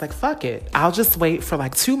 And I was like, fuck it. I'll just wait for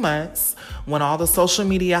like 2 months when all the social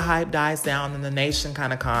media hype dies down and the nation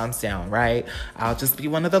kind of calms down, right? I'll just be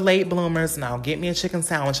one of the late bloomers and I'll get me a chicken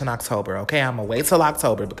sandwich in October, okay? I'm gonna wait till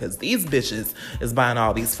October because these bitches is buying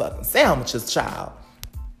all these fucking sandwiches, child.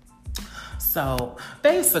 So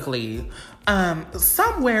basically,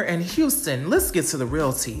 somewhere in Houston, let's get to the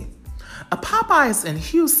real tea. A Popeyes in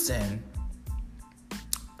Houston,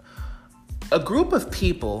 a group of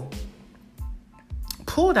people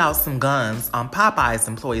pulled out some guns on Popeyes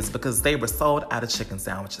employees because they were sold out of chicken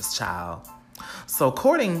sandwiches, child. So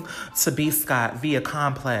according to B. Scott via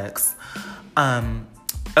Complex,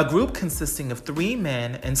 a group consisting of 3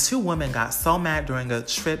 men and 2 women got so mad during a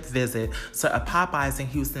trip visit to a Popeyes in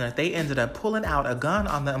Houston that they ended up pulling out a gun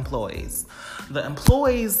on the employees. The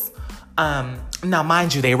employees Now,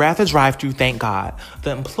 mind you, they were at the drive-thru, thank God.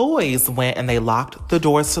 The employees went and they locked the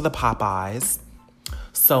doors to the Popeyes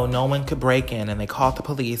so no one could break in, and they called the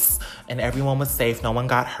police, and everyone was safe. No one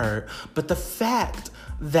got hurt. But the fact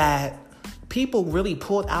that people really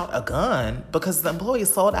pulled out a gun because the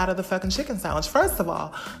employees sold out of the fucking chicken sandwich. First of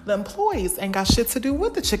all, the employees ain't got shit to do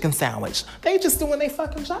with the chicken sandwich. They just doing their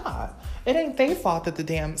fucking job. It ain't their fault that the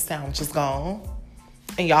damn sandwich is gone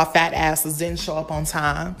and y'all fat asses didn't show up on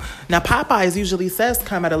time. Now, Popeyes usually says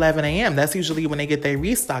come at 11 a.m. That's usually when they get their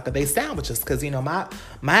restock of their sandwiches because, my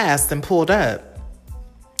ass done pulled up.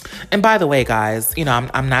 And by the way, guys,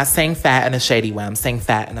 I'm not saying fat in a shady way. I'm saying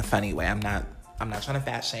fat in a funny way. I'm not trying to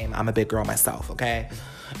fat shame. I'm a big girl myself, okay?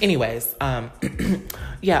 Anyways,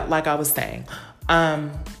 yeah, like I was saying,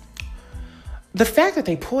 the fact that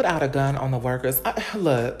they pulled out a gun on the workers,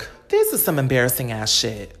 look, this is some embarrassing ass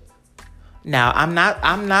shit. Now, I'm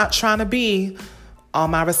not trying to be on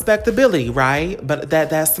my respectability, right? But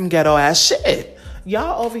that's some ghetto ass shit.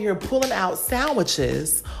 Y'all over here pulling out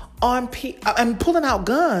sandwiches and pulling out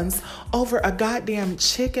guns over a goddamn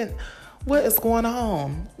chicken. What is going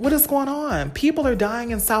on? What is going on? People are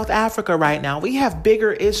dying in South Africa right now. We have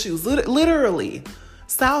bigger issues. Literally,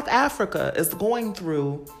 South Africa is going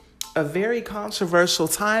through a very controversial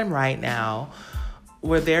time right now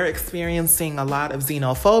where they're experiencing a lot of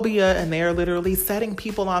xenophobia and they're literally setting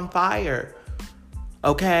people on fire.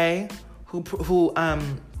 Okay? Who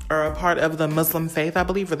are a part of the Muslim faith, I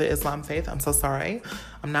believe, or the Islam faith. I'm so sorry.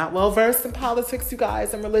 I'm not well versed in politics, you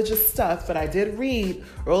guys, and religious stuff, but I did read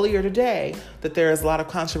earlier today that there is a lot of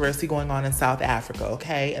controversy going on in South Africa,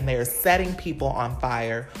 okay? And they are setting people on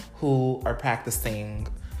fire who are practicing,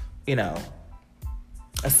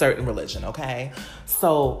 a certain religion, okay?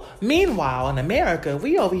 So, meanwhile, in America,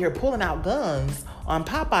 we over here pulling out guns on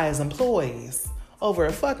Popeye's employees over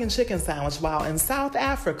a fucking chicken sandwich, while in South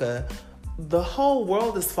Africa, the whole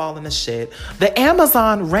world is falling to shit. The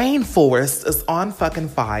Amazon rainforest is on fucking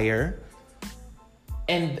fire.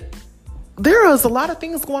 And there is a lot of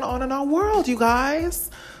things going on in our world, you guys.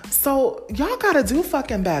 So y'all gotta do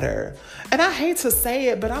fucking better. And I hate to say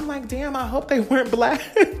it, but I'm like, damn, I hope they weren't black.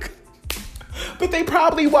 But they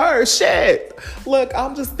probably were. Shit. Look,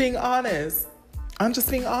 I'm just being honest.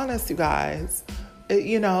 You guys.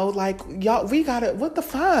 Y'all, we gotta, what the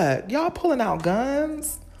fuck? Y'all pulling out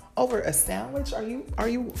guns over a sandwich? Are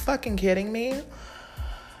you fucking kidding me?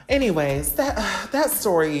 Anyways, that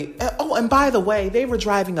story. Oh, and by the way, they were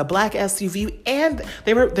driving a black SUV, and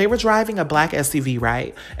they were driving a black SUV,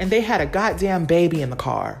 right? And they had a goddamn baby in the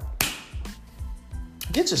car.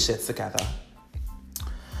 Get your shit together.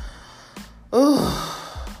 Ooh,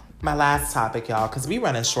 my last topic, y'all, because we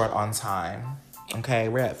running short on time. Okay,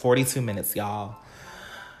 we're at 42 minutes, y'all.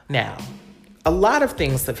 Now, a lot of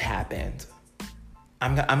things have happened.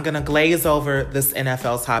 I'm going to glaze over this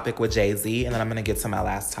NFL topic with Jay-Z, and then I'm going to get to my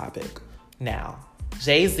last topic. Now,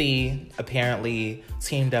 Jay-Z apparently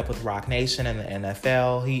teamed up with Roc Nation and the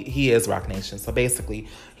NFL. He is Roc Nation. So basically,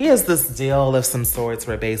 he has this deal of some sorts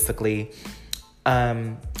where basically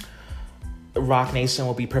Roc Nation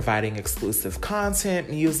will be providing exclusive content,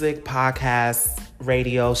 music, podcasts,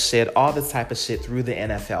 radio shit, all this type of shit through the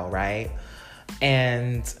NFL, right?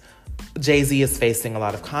 And Jay-Z is facing a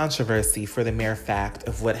lot of controversy for the mere fact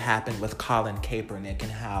of what happened with Colin Kaepernick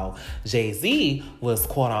and how Jay-Z was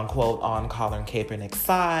quote-unquote on Colin Kaepernick's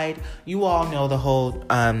side. You all know the whole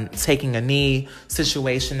taking a knee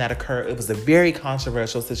situation that occurred. It was a very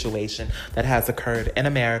controversial situation that has occurred in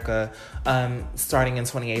America starting in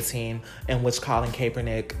 2018, in which Colin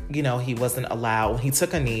Kaepernick, he wasn't allowed. When he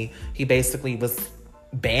took a knee, he basically was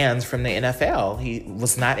banned from the NFL. He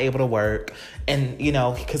was not able to work, and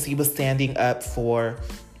because he was standing up for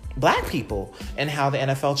black people and how the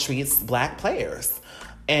NFL treats black players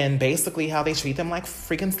and basically how they treat them like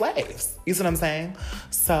freaking slaves. You see what I'm saying?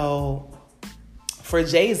 So for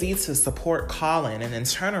Jay-Z to support Colin and then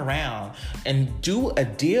turn around and do a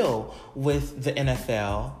deal with the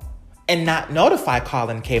NFL and not notify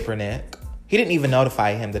Colin Kaepernick, he didn't even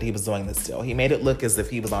notify him that he was doing this deal. He made it look as if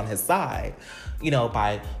he was on his side,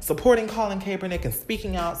 by supporting Colin Kaepernick and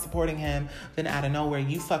speaking out, supporting him. Then out of nowhere,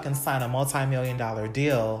 you fucking sign a multi-million-dollar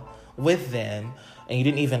deal with them, and you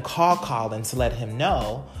didn't even call Colin to let him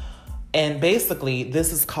know. And basically, this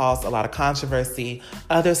has caused a lot of controversy.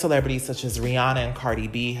 Other celebrities such as Rihanna and Cardi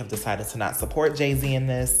B have decided to not support Jay-Z in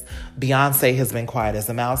this. Beyonce has been quiet as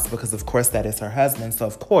a mouse because, of course, that is her husband. So,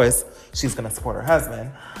 of course, she's going to support her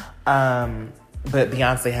husband. But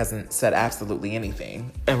Beyonce hasn't said absolutely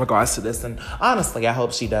anything in regards to this. And honestly, I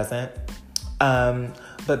hope she doesn't.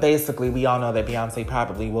 But basically, we all know that Beyonce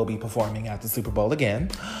probably will be performing at the Super Bowl again.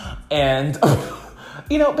 And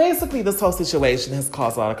You know, basically this whole situation has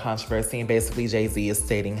caused a lot of controversy, and basically Jay-Z is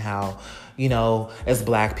stating how, you know, as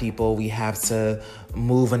black people, we have to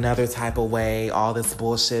move another type of way, all this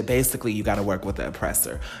bullshit. Basically, you got to work with the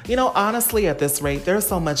oppressor. You know, honestly, at this rate, there's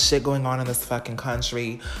so much shit going on in this fucking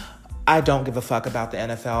country. I don't give a fuck about the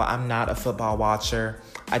NFL. I'm not a football watcher.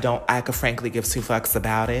 I could frankly give two fucks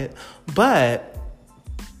about it. But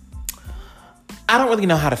I don't really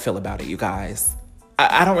know how to feel about it, you guys.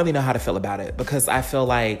 I don't really know how to feel about it, because I feel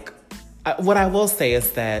like, what I will say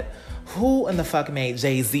is that who in the fuck made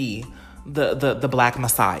Jay-Z the black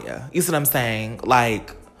messiah? You see what I'm saying?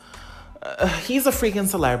 Like, he's a freaking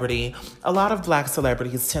celebrity. A lot of black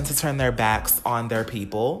celebrities tend to turn their backs on their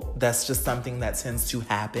people. That's just something that tends to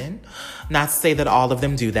happen. Not to say that all of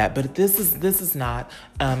them do that, but this is not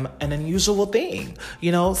an unusual thing.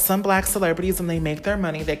 You know, some black celebrities, when they make their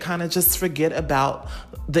money, they kind of just forget about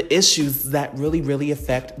the issues that really, really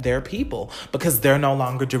affect their people, because they're no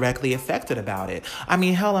longer directly affected about it. I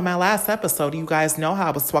mean, hell, in my last episode, you guys know how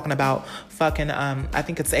I was talking about fucking, I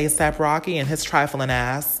think it's A$AP Rocky and his trifling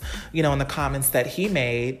ass, you know, in the comments that he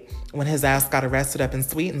made when his ass got arrested up in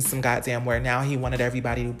Sweden some goddamn where. Now he wanted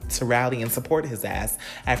everybody to rally and support his ass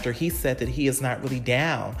after he said that he is not really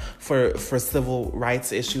down for civil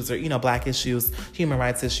rights issues, or, you know, black issues, human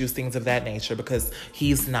rights issues, things of that nature, because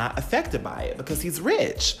he's not affected by it, because he's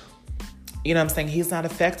rich. You know what I'm saying? He's not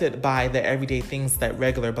affected by the everyday things that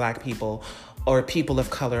regular black people or people of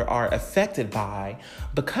color are affected by,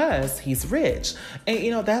 because he's rich. And,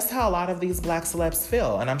 you know, that's how a lot of these black celebs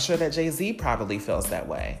feel. And I'm sure that Jay-Z probably feels that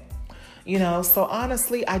way. You know, so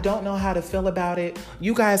honestly, I don't know how to feel about it.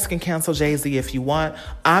 You guys can cancel Jay-Z if you want.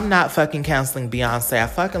 I'm not fucking canceling Beyonce. I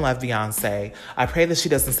fucking love Beyonce. I pray that she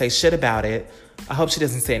doesn't say shit about it. I hope she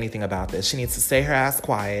doesn't say anything about this. She needs to stay her ass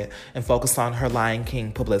quiet and focus on her Lion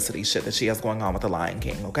King publicity shit that she has going on with the Lion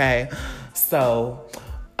King, okay? So,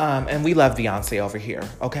 and we love Beyonce over here,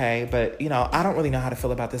 okay? But, you know, I don't really know how to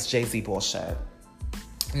feel about this Jay-Z bullshit.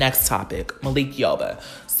 Next topic, Malik Yoba.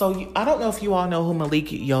 So I don't know if you all know who Malik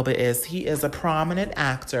Yoba is. He is a prominent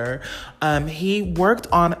actor. He worked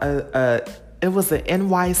on it was an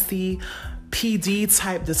NYC PD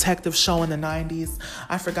type detective show in the 90s.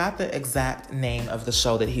 I forgot the exact name of the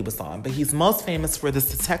show that he was on, but he's most famous for this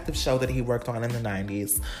detective show that he worked on in the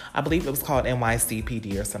 90s. I believe it was called NYC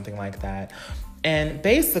PD or something like that. And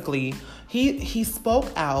basically, he spoke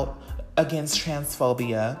out against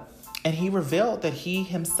transphobia, and he revealed that he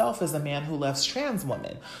himself is a man who loves trans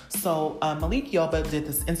women. So Malik Yoba did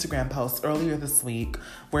this Instagram post earlier this week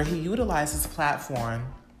where he utilized his platform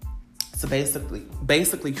to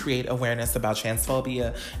basically create awareness about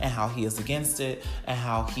transphobia and how he is against it, and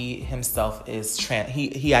how he himself is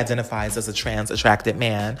he identifies as a trans attracted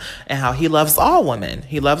man, and how he loves all women.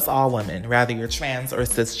 He loves all women, whether you're trans or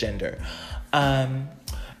cisgender.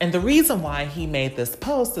 And the reason why he made this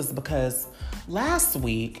post is because last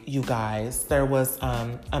week, you guys, there was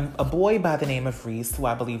a boy by the name of Reese, who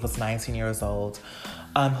I believe was 19 years old,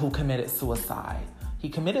 who committed suicide. He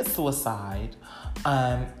committed suicide,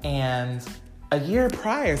 and a year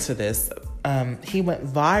prior to this, he went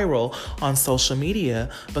viral on social media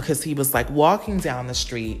because he was like walking down the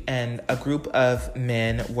street and a group of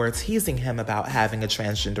men were teasing him about having a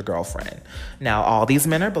transgender girlfriend. Now, all these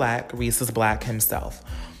men are black. Reese is black himself.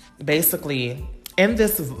 Basically, in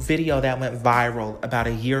this video that went viral about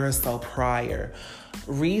a year or so prior,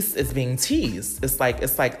 Reese is being teased. It's like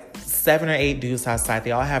 7 or 8 dudes outside.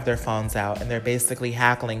 They all have their phones out, and they're basically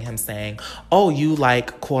hackling him, saying, "Oh, you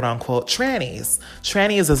like quote unquote trannies."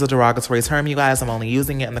 Trannies is a derogatory term, you guys. I'm only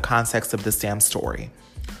using it in the context of this damn story.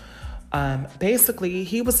 Basically,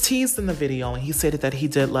 he was teased in the video, and he said that he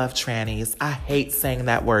did love trannies. I hate saying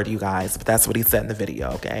that word, you guys, but that's what he said in the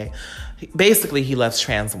video, okay? Basically, he loves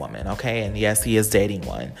trans women, okay? And yes, he is dating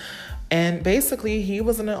one. And basically, he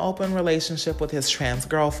was in an open relationship with his trans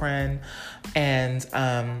girlfriend. And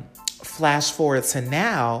flash forward to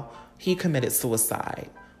now, he committed suicide.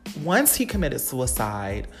 Once he committed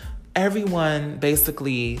suicide, everyone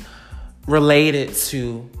basically related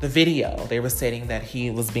to the video. They were stating that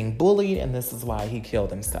he was being bullied, and this is why he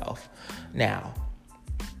killed himself. Now,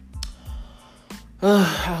 I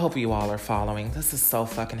hope you all are following. This is so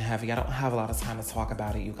fucking heavy. I don't have a lot of time to talk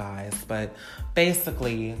about it, you guys. But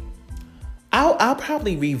basically, I'll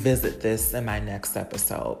probably revisit this in my next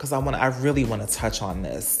episode, because I really want to touch on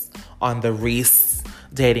this, on the Reese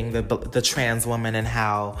dating the trans woman, and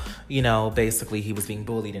how, you know, basically he was being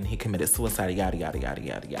bullied and he committed suicide, yada yada yada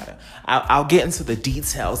yada yada. I'll get into the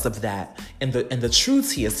details of that and the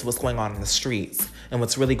truth is what's going on in the streets and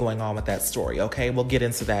what's really going on with that story. Okay, we'll get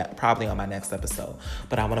into that probably on my next episode,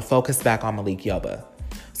 but I want to focus back on Malik Yoba.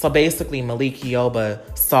 So basically, Malik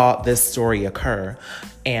Yoba saw this story occur,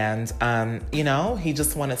 and, you know, he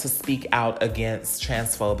just wanted to speak out against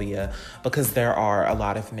transphobia because there are a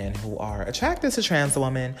lot of men who are attracted to trans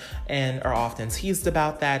women and are often teased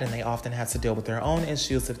about that, and they often have to deal with their own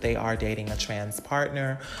issues if they are dating a trans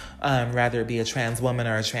partner, rather it be a trans woman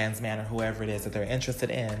or a trans man or whoever it is that they're interested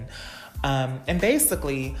in. And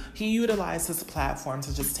basically, he utilized his platform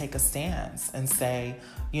to just take a stance and say,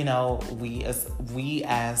 you know, we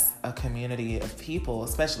as a community of people,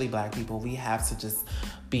 especially Black people, we have to just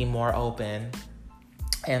be more open.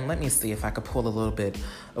 And let me see if I could pull a little bit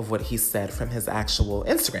of what he said from his actual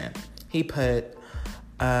Instagram. He put,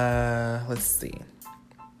 let's see,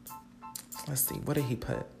 what did he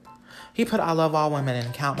put? He put, I love all women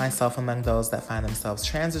and count myself among those that find themselves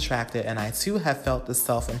trans attracted, and I too have felt the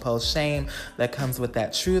self-imposed shame that comes with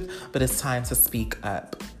that truth, but it's time to speak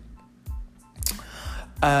up.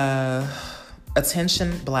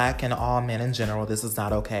 Attention Black and all men in general, this is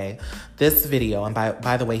not okay. This video, and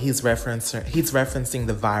by the way, he's referencing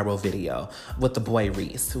the viral video with the boy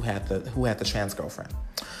Reese who had the trans girlfriend.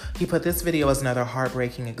 He put, this video as another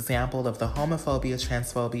heartbreaking example of the homophobia,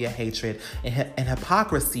 transphobia, hatred, and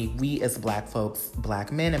hypocrisy we as Black folks,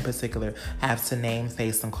 Black men in particular, have to name,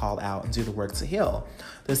 face, and call out and do the work to heal.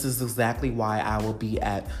 This is exactly why I will be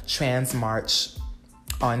at Trans March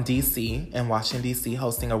in Washington, D.C.,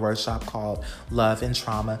 hosting a workshop called Love and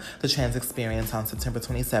Trauma, the Trans Experience on September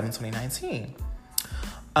 27, 2019.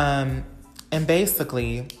 And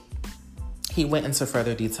basically, he went into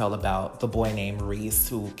further detail about the boy named Reese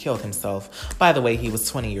who killed himself. By the way, he was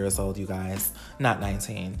 20 years old, you guys, not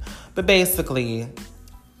 19. But basically,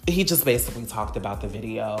 he just basically talked about the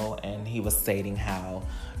video, and he was stating how,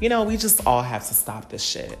 you know, we just all have to stop this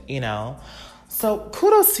shit, you know? So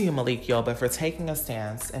kudos to you, Malik Yoba, for taking a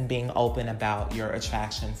stance and being open about your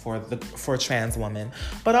attraction for trans women,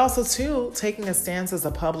 but also too taking a stance as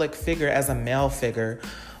a public figure, as a male figure,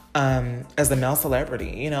 as a male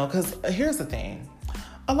celebrity, you know, because here's the thing.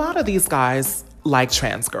 A lot of these guys like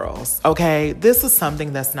trans girls, okay? This is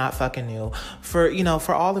something that's not fucking new.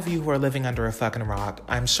 For all of you who are living under a fucking rock,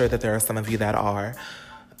 I'm sure that there are some of you that are,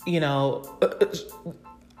 you know,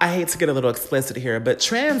 I hate to get a little explicit here, but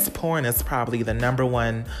trans porn is probably the number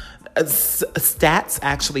one, stats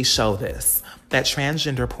actually show this, that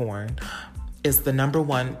transgender porn is the number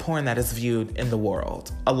one porn that is viewed in the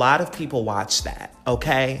world. A lot of people watch that,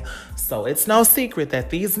 okay? So it's no secret that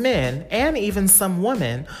these men, and even some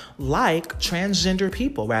women, like transgender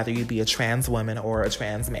people, whether you be a trans woman or a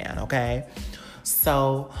trans man, okay?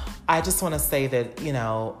 So I just want to say that, you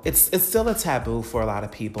know, it's still a taboo for a lot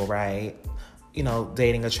of people, right? You know,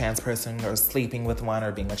 dating a trans person or sleeping with one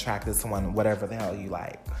or being attracted to one, whatever the hell you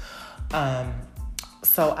like.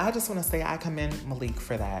 So I just want to say I commend Malik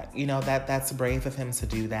for that. You know, that's brave of him to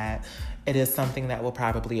do that. It is something that will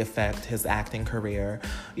probably affect his acting career,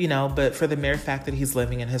 you know, but for the mere fact that he's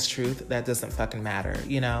living in his truth, that doesn't fucking matter,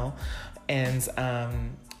 you know? And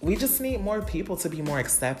we just need more people to be more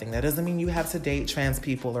accepting. That doesn't mean you have to date trans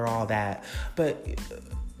people or all that, but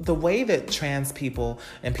the way that trans people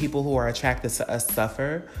and people who are attracted to us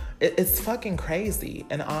suffer, it's fucking crazy.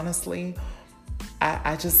 And honestly,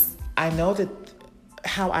 I know that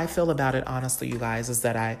how I feel about it, honestly, you guys, is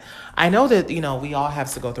that I know that, you know, we all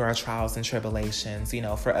have to go through our trials and tribulations, you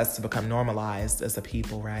know, for us to become normalized as a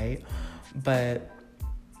people, right? But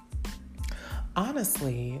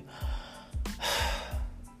honestly,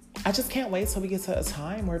 I just can't wait till we get to a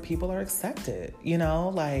time where people are accepted, you know,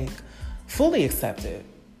 like fully accepted.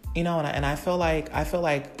 You know, and I feel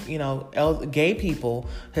like, you know, gay people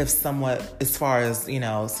have somewhat, as far as, you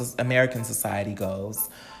know, American society goes,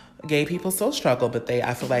 gay people still struggle, but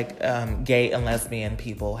I feel like gay and lesbian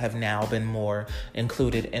people have now been more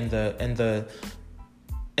included in the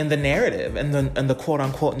narrative, in the quote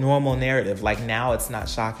unquote normal narrative. Like now it's not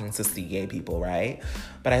shocking to see gay people, right?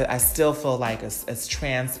 But I still feel like as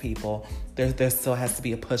trans people, there still has to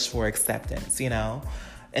be a push for acceptance, you know,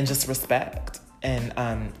 and just respect.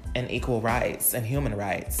 And equal rights and human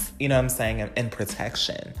rights, you know what I'm saying, and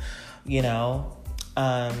protection, you know?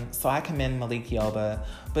 So I commend Malik Yoba,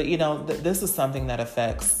 but you know, this is something that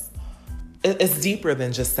affects, it's deeper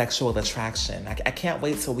than just sexual attraction. I can't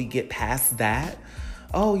wait till we get past that.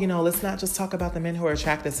 Oh, you know, let's not just talk about the men who are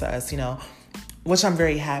attracted to us, you know, which I'm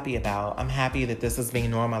very happy about. I'm happy that this is being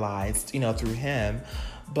normalized, you know, through him,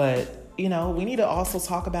 but you know, we need to also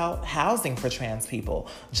talk about housing for trans people,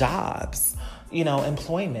 jobs, you know,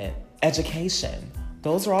 employment, education.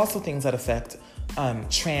 Those are also things that affect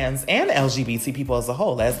trans and LGBT people as a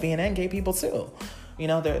whole, lesbian and gay people too. You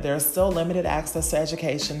know, there's still limited access to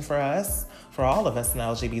education for us, for all of us in the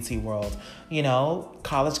LGBT world. You know,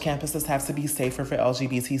 college campuses have to be safer for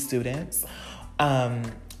LGBT students.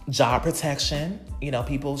 Job protection. You know,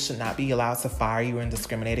 people should not be allowed to fire you and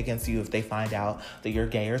discriminate against you if they find out that you're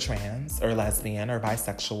gay or trans or lesbian or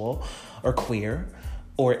bisexual or queer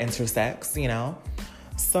or intersex, you know.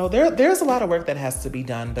 So there's a lot of work that has to be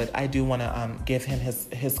done, but I do want to give him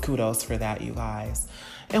his kudos for that, you guys.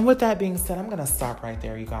 And with that being said, I'm going to stop right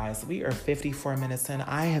there, you guys. We are 54 minutes in.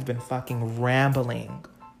 I have been fucking rambling,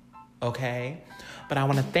 okay? But I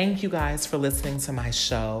want to thank you guys for listening to my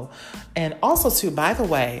show. And also, too, by the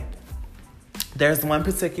way, there's one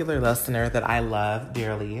particular listener that I love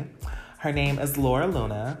dearly. Her name is Laura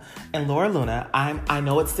Luna. And Laura Luna, I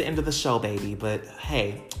know it's the end of the show, baby, but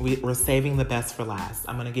hey, we're saving the best for last.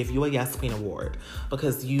 I'm going to give you a Yes Queen Award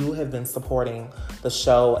because you have been supporting the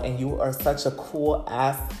show and you are such a cool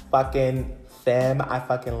ass fucking femme. I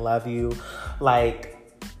fucking love you. Like,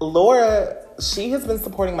 Laura, she has been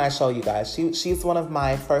supporting my show, you guys. She's one of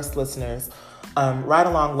my first listeners, right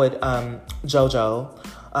along with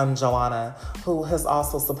JoJo, Joanna, who has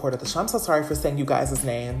also supported the show. I'm so sorry for saying you guys'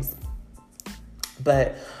 names.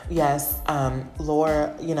 But yes,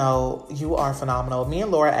 Laura, you know, you are phenomenal. Me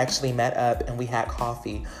and Laura actually met up and we had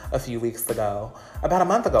coffee a few weeks ago. About a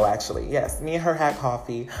month ago, actually. Yes, me and her had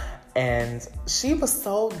coffee. And she was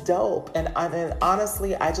so dope. And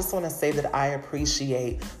honestly, I just want to say that I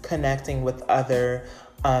appreciate connecting with other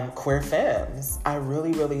queer femmes. I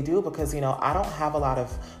really, really do, because, you know, I don't have a lot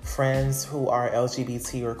of friends who are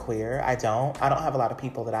LGBT or queer. I don't have a lot of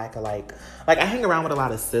people that I could like I hang around with a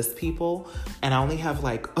lot of cis people, and I only have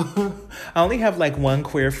like one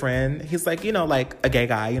queer friend. He's like, you know, like a gay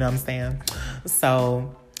guy, you know what I'm saying?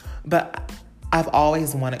 So, but I've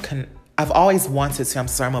always wanted to, I'm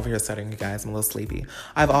sorry, I'm over here stuttering, you guys, I'm a little sleepy.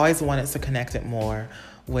 I've always wanted to connect it more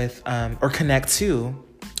with, or connect to,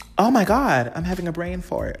 oh my God, I'm having a brain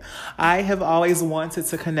for it. I have always wanted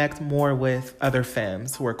to connect more with other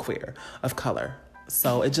femmes who are queer, of color.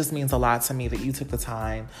 So it just means a lot to me that you took the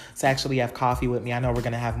time to actually have coffee with me. I know we're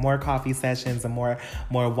going to have more coffee sessions and more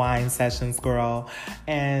wine sessions, girl.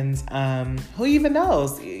 And who even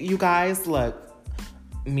knows? You guys, look,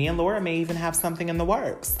 me and Laura may even have something in the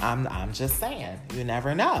works. I'm just saying, you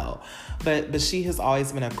never know. But she has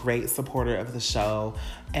always been a great supporter of the show.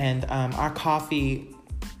 And our coffee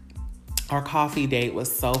date was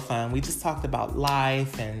so fun. We just talked about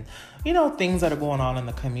life and, you know, things that are going on in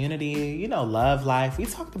the community, you know, love life. We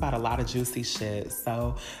talked about a lot of juicy shit.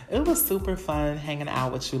 So it was super fun hanging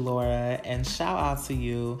out with you, Laura. And shout out to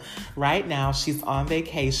you. Right now, she's on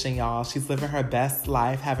vacation, y'all. She's living her best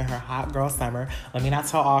life, having her hot girl summer. Let me not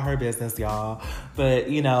tell all her business, y'all. But,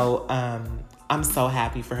 you know, I'm so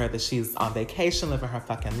happy for her that she's on vacation, living her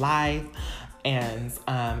fucking life. And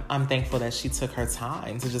I'm thankful that she took her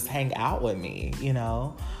time to just hang out with me, you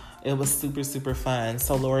know. It was super, super fun.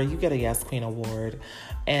 So, Laura, you get a Yes Queen Award.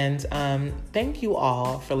 And thank you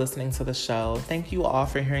all for listening to the show. Thank you all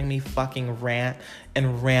for hearing me fucking rant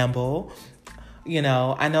and ramble. You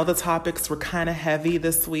know, I know the topics were kind of heavy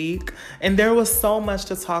this week, and there was so much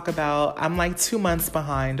to talk about. I'm like 2 months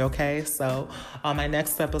behind, okay? So on my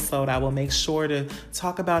next episode, I will make sure to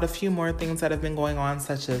talk about a few more things that have been going on,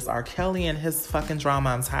 such as R. Kelly and his fucking drama.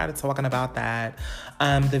 I'm tired of talking about that.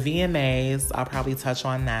 The VMAs, I'll probably touch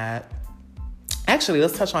on that. Actually,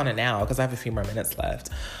 let's touch on it now because I have a few more minutes left.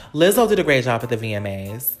 Lizzo did a great job at the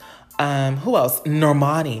VMAs. Who else?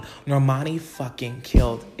 Normani. Normani fucking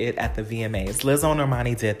killed it at the VMAs. Lizzo and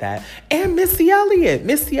Normani did that. And Missy Elliott.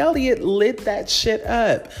 Missy Elliott lit that shit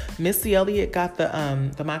up. Missy Elliott got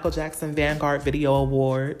the Michael Jackson Vanguard Video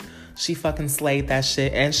Award. She fucking slayed that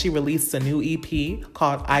shit. And she released a new EP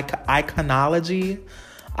called Iconology.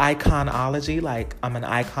 Iconology. Like, I'm an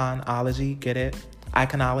iconology. Get it?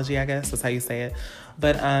 Iconology, I guess. That's how you say it.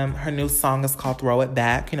 But her new song is called Throw It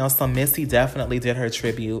Back. You know, so Missy definitely did her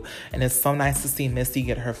tribute. And it's so nice to see Missy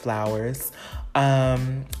get her flowers.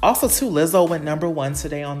 Also, too, Lizzo went #1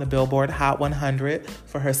 today on the Billboard Hot 100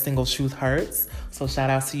 for her single Truth Hurts. So shout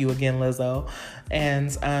out to you again, Lizzo.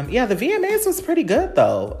 And yeah, the VMAs was pretty good,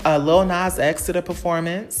 though. Lil Nas X did a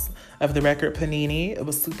performance of the record Panini. It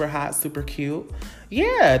was super hot, super cute.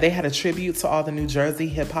 Yeah, they had a tribute to all the New Jersey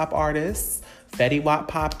hip-hop artists. Fetty Wap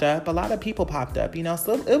popped up. A lot of people popped up, you know,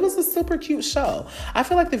 so it was a super cute show. I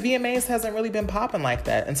feel like the VMAs hasn't really been popping like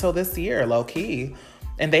that until this year, low key.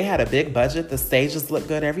 And they had a big budget. The stages looked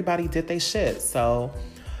good. Everybody did their shit. So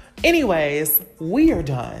anyways, we are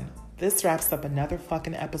done. This wraps up another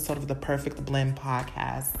fucking episode of the Perfect Blend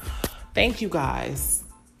podcast. Thank you guys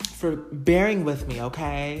for bearing with me,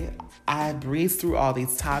 okay? I breezed through all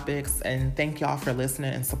these topics, and thank y'all for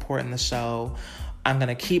listening and supporting the show. I'm going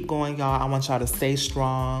to keep going, y'all. I want y'all to stay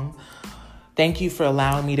strong. Thank you for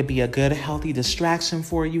allowing me to be a good, healthy distraction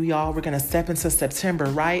for you, y'all. We're going to step into September,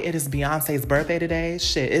 right? It is Beyonce's birthday today.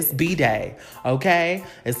 Shit, it's B-Day, okay?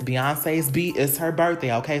 It's Beyonce's it's her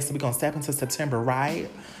birthday, okay? So we're going to step into September,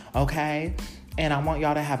 right? Okay? And I want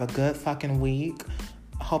y'all to have a good fucking week.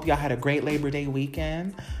 I hope y'all had a great Labor Day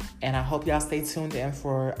weekend. And I hope y'all stay tuned in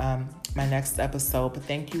for my next episode. But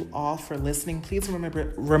thank you all for listening. Please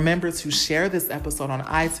remember to share this episode on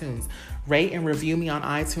iTunes. Rate and review me on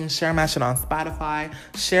iTunes. Share my shit on Spotify.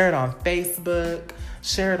 Share it on Facebook.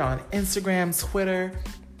 Share it on Instagram, Twitter.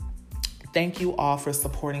 Thank you all for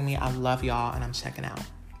supporting me. I love y'all, and I'm checking out.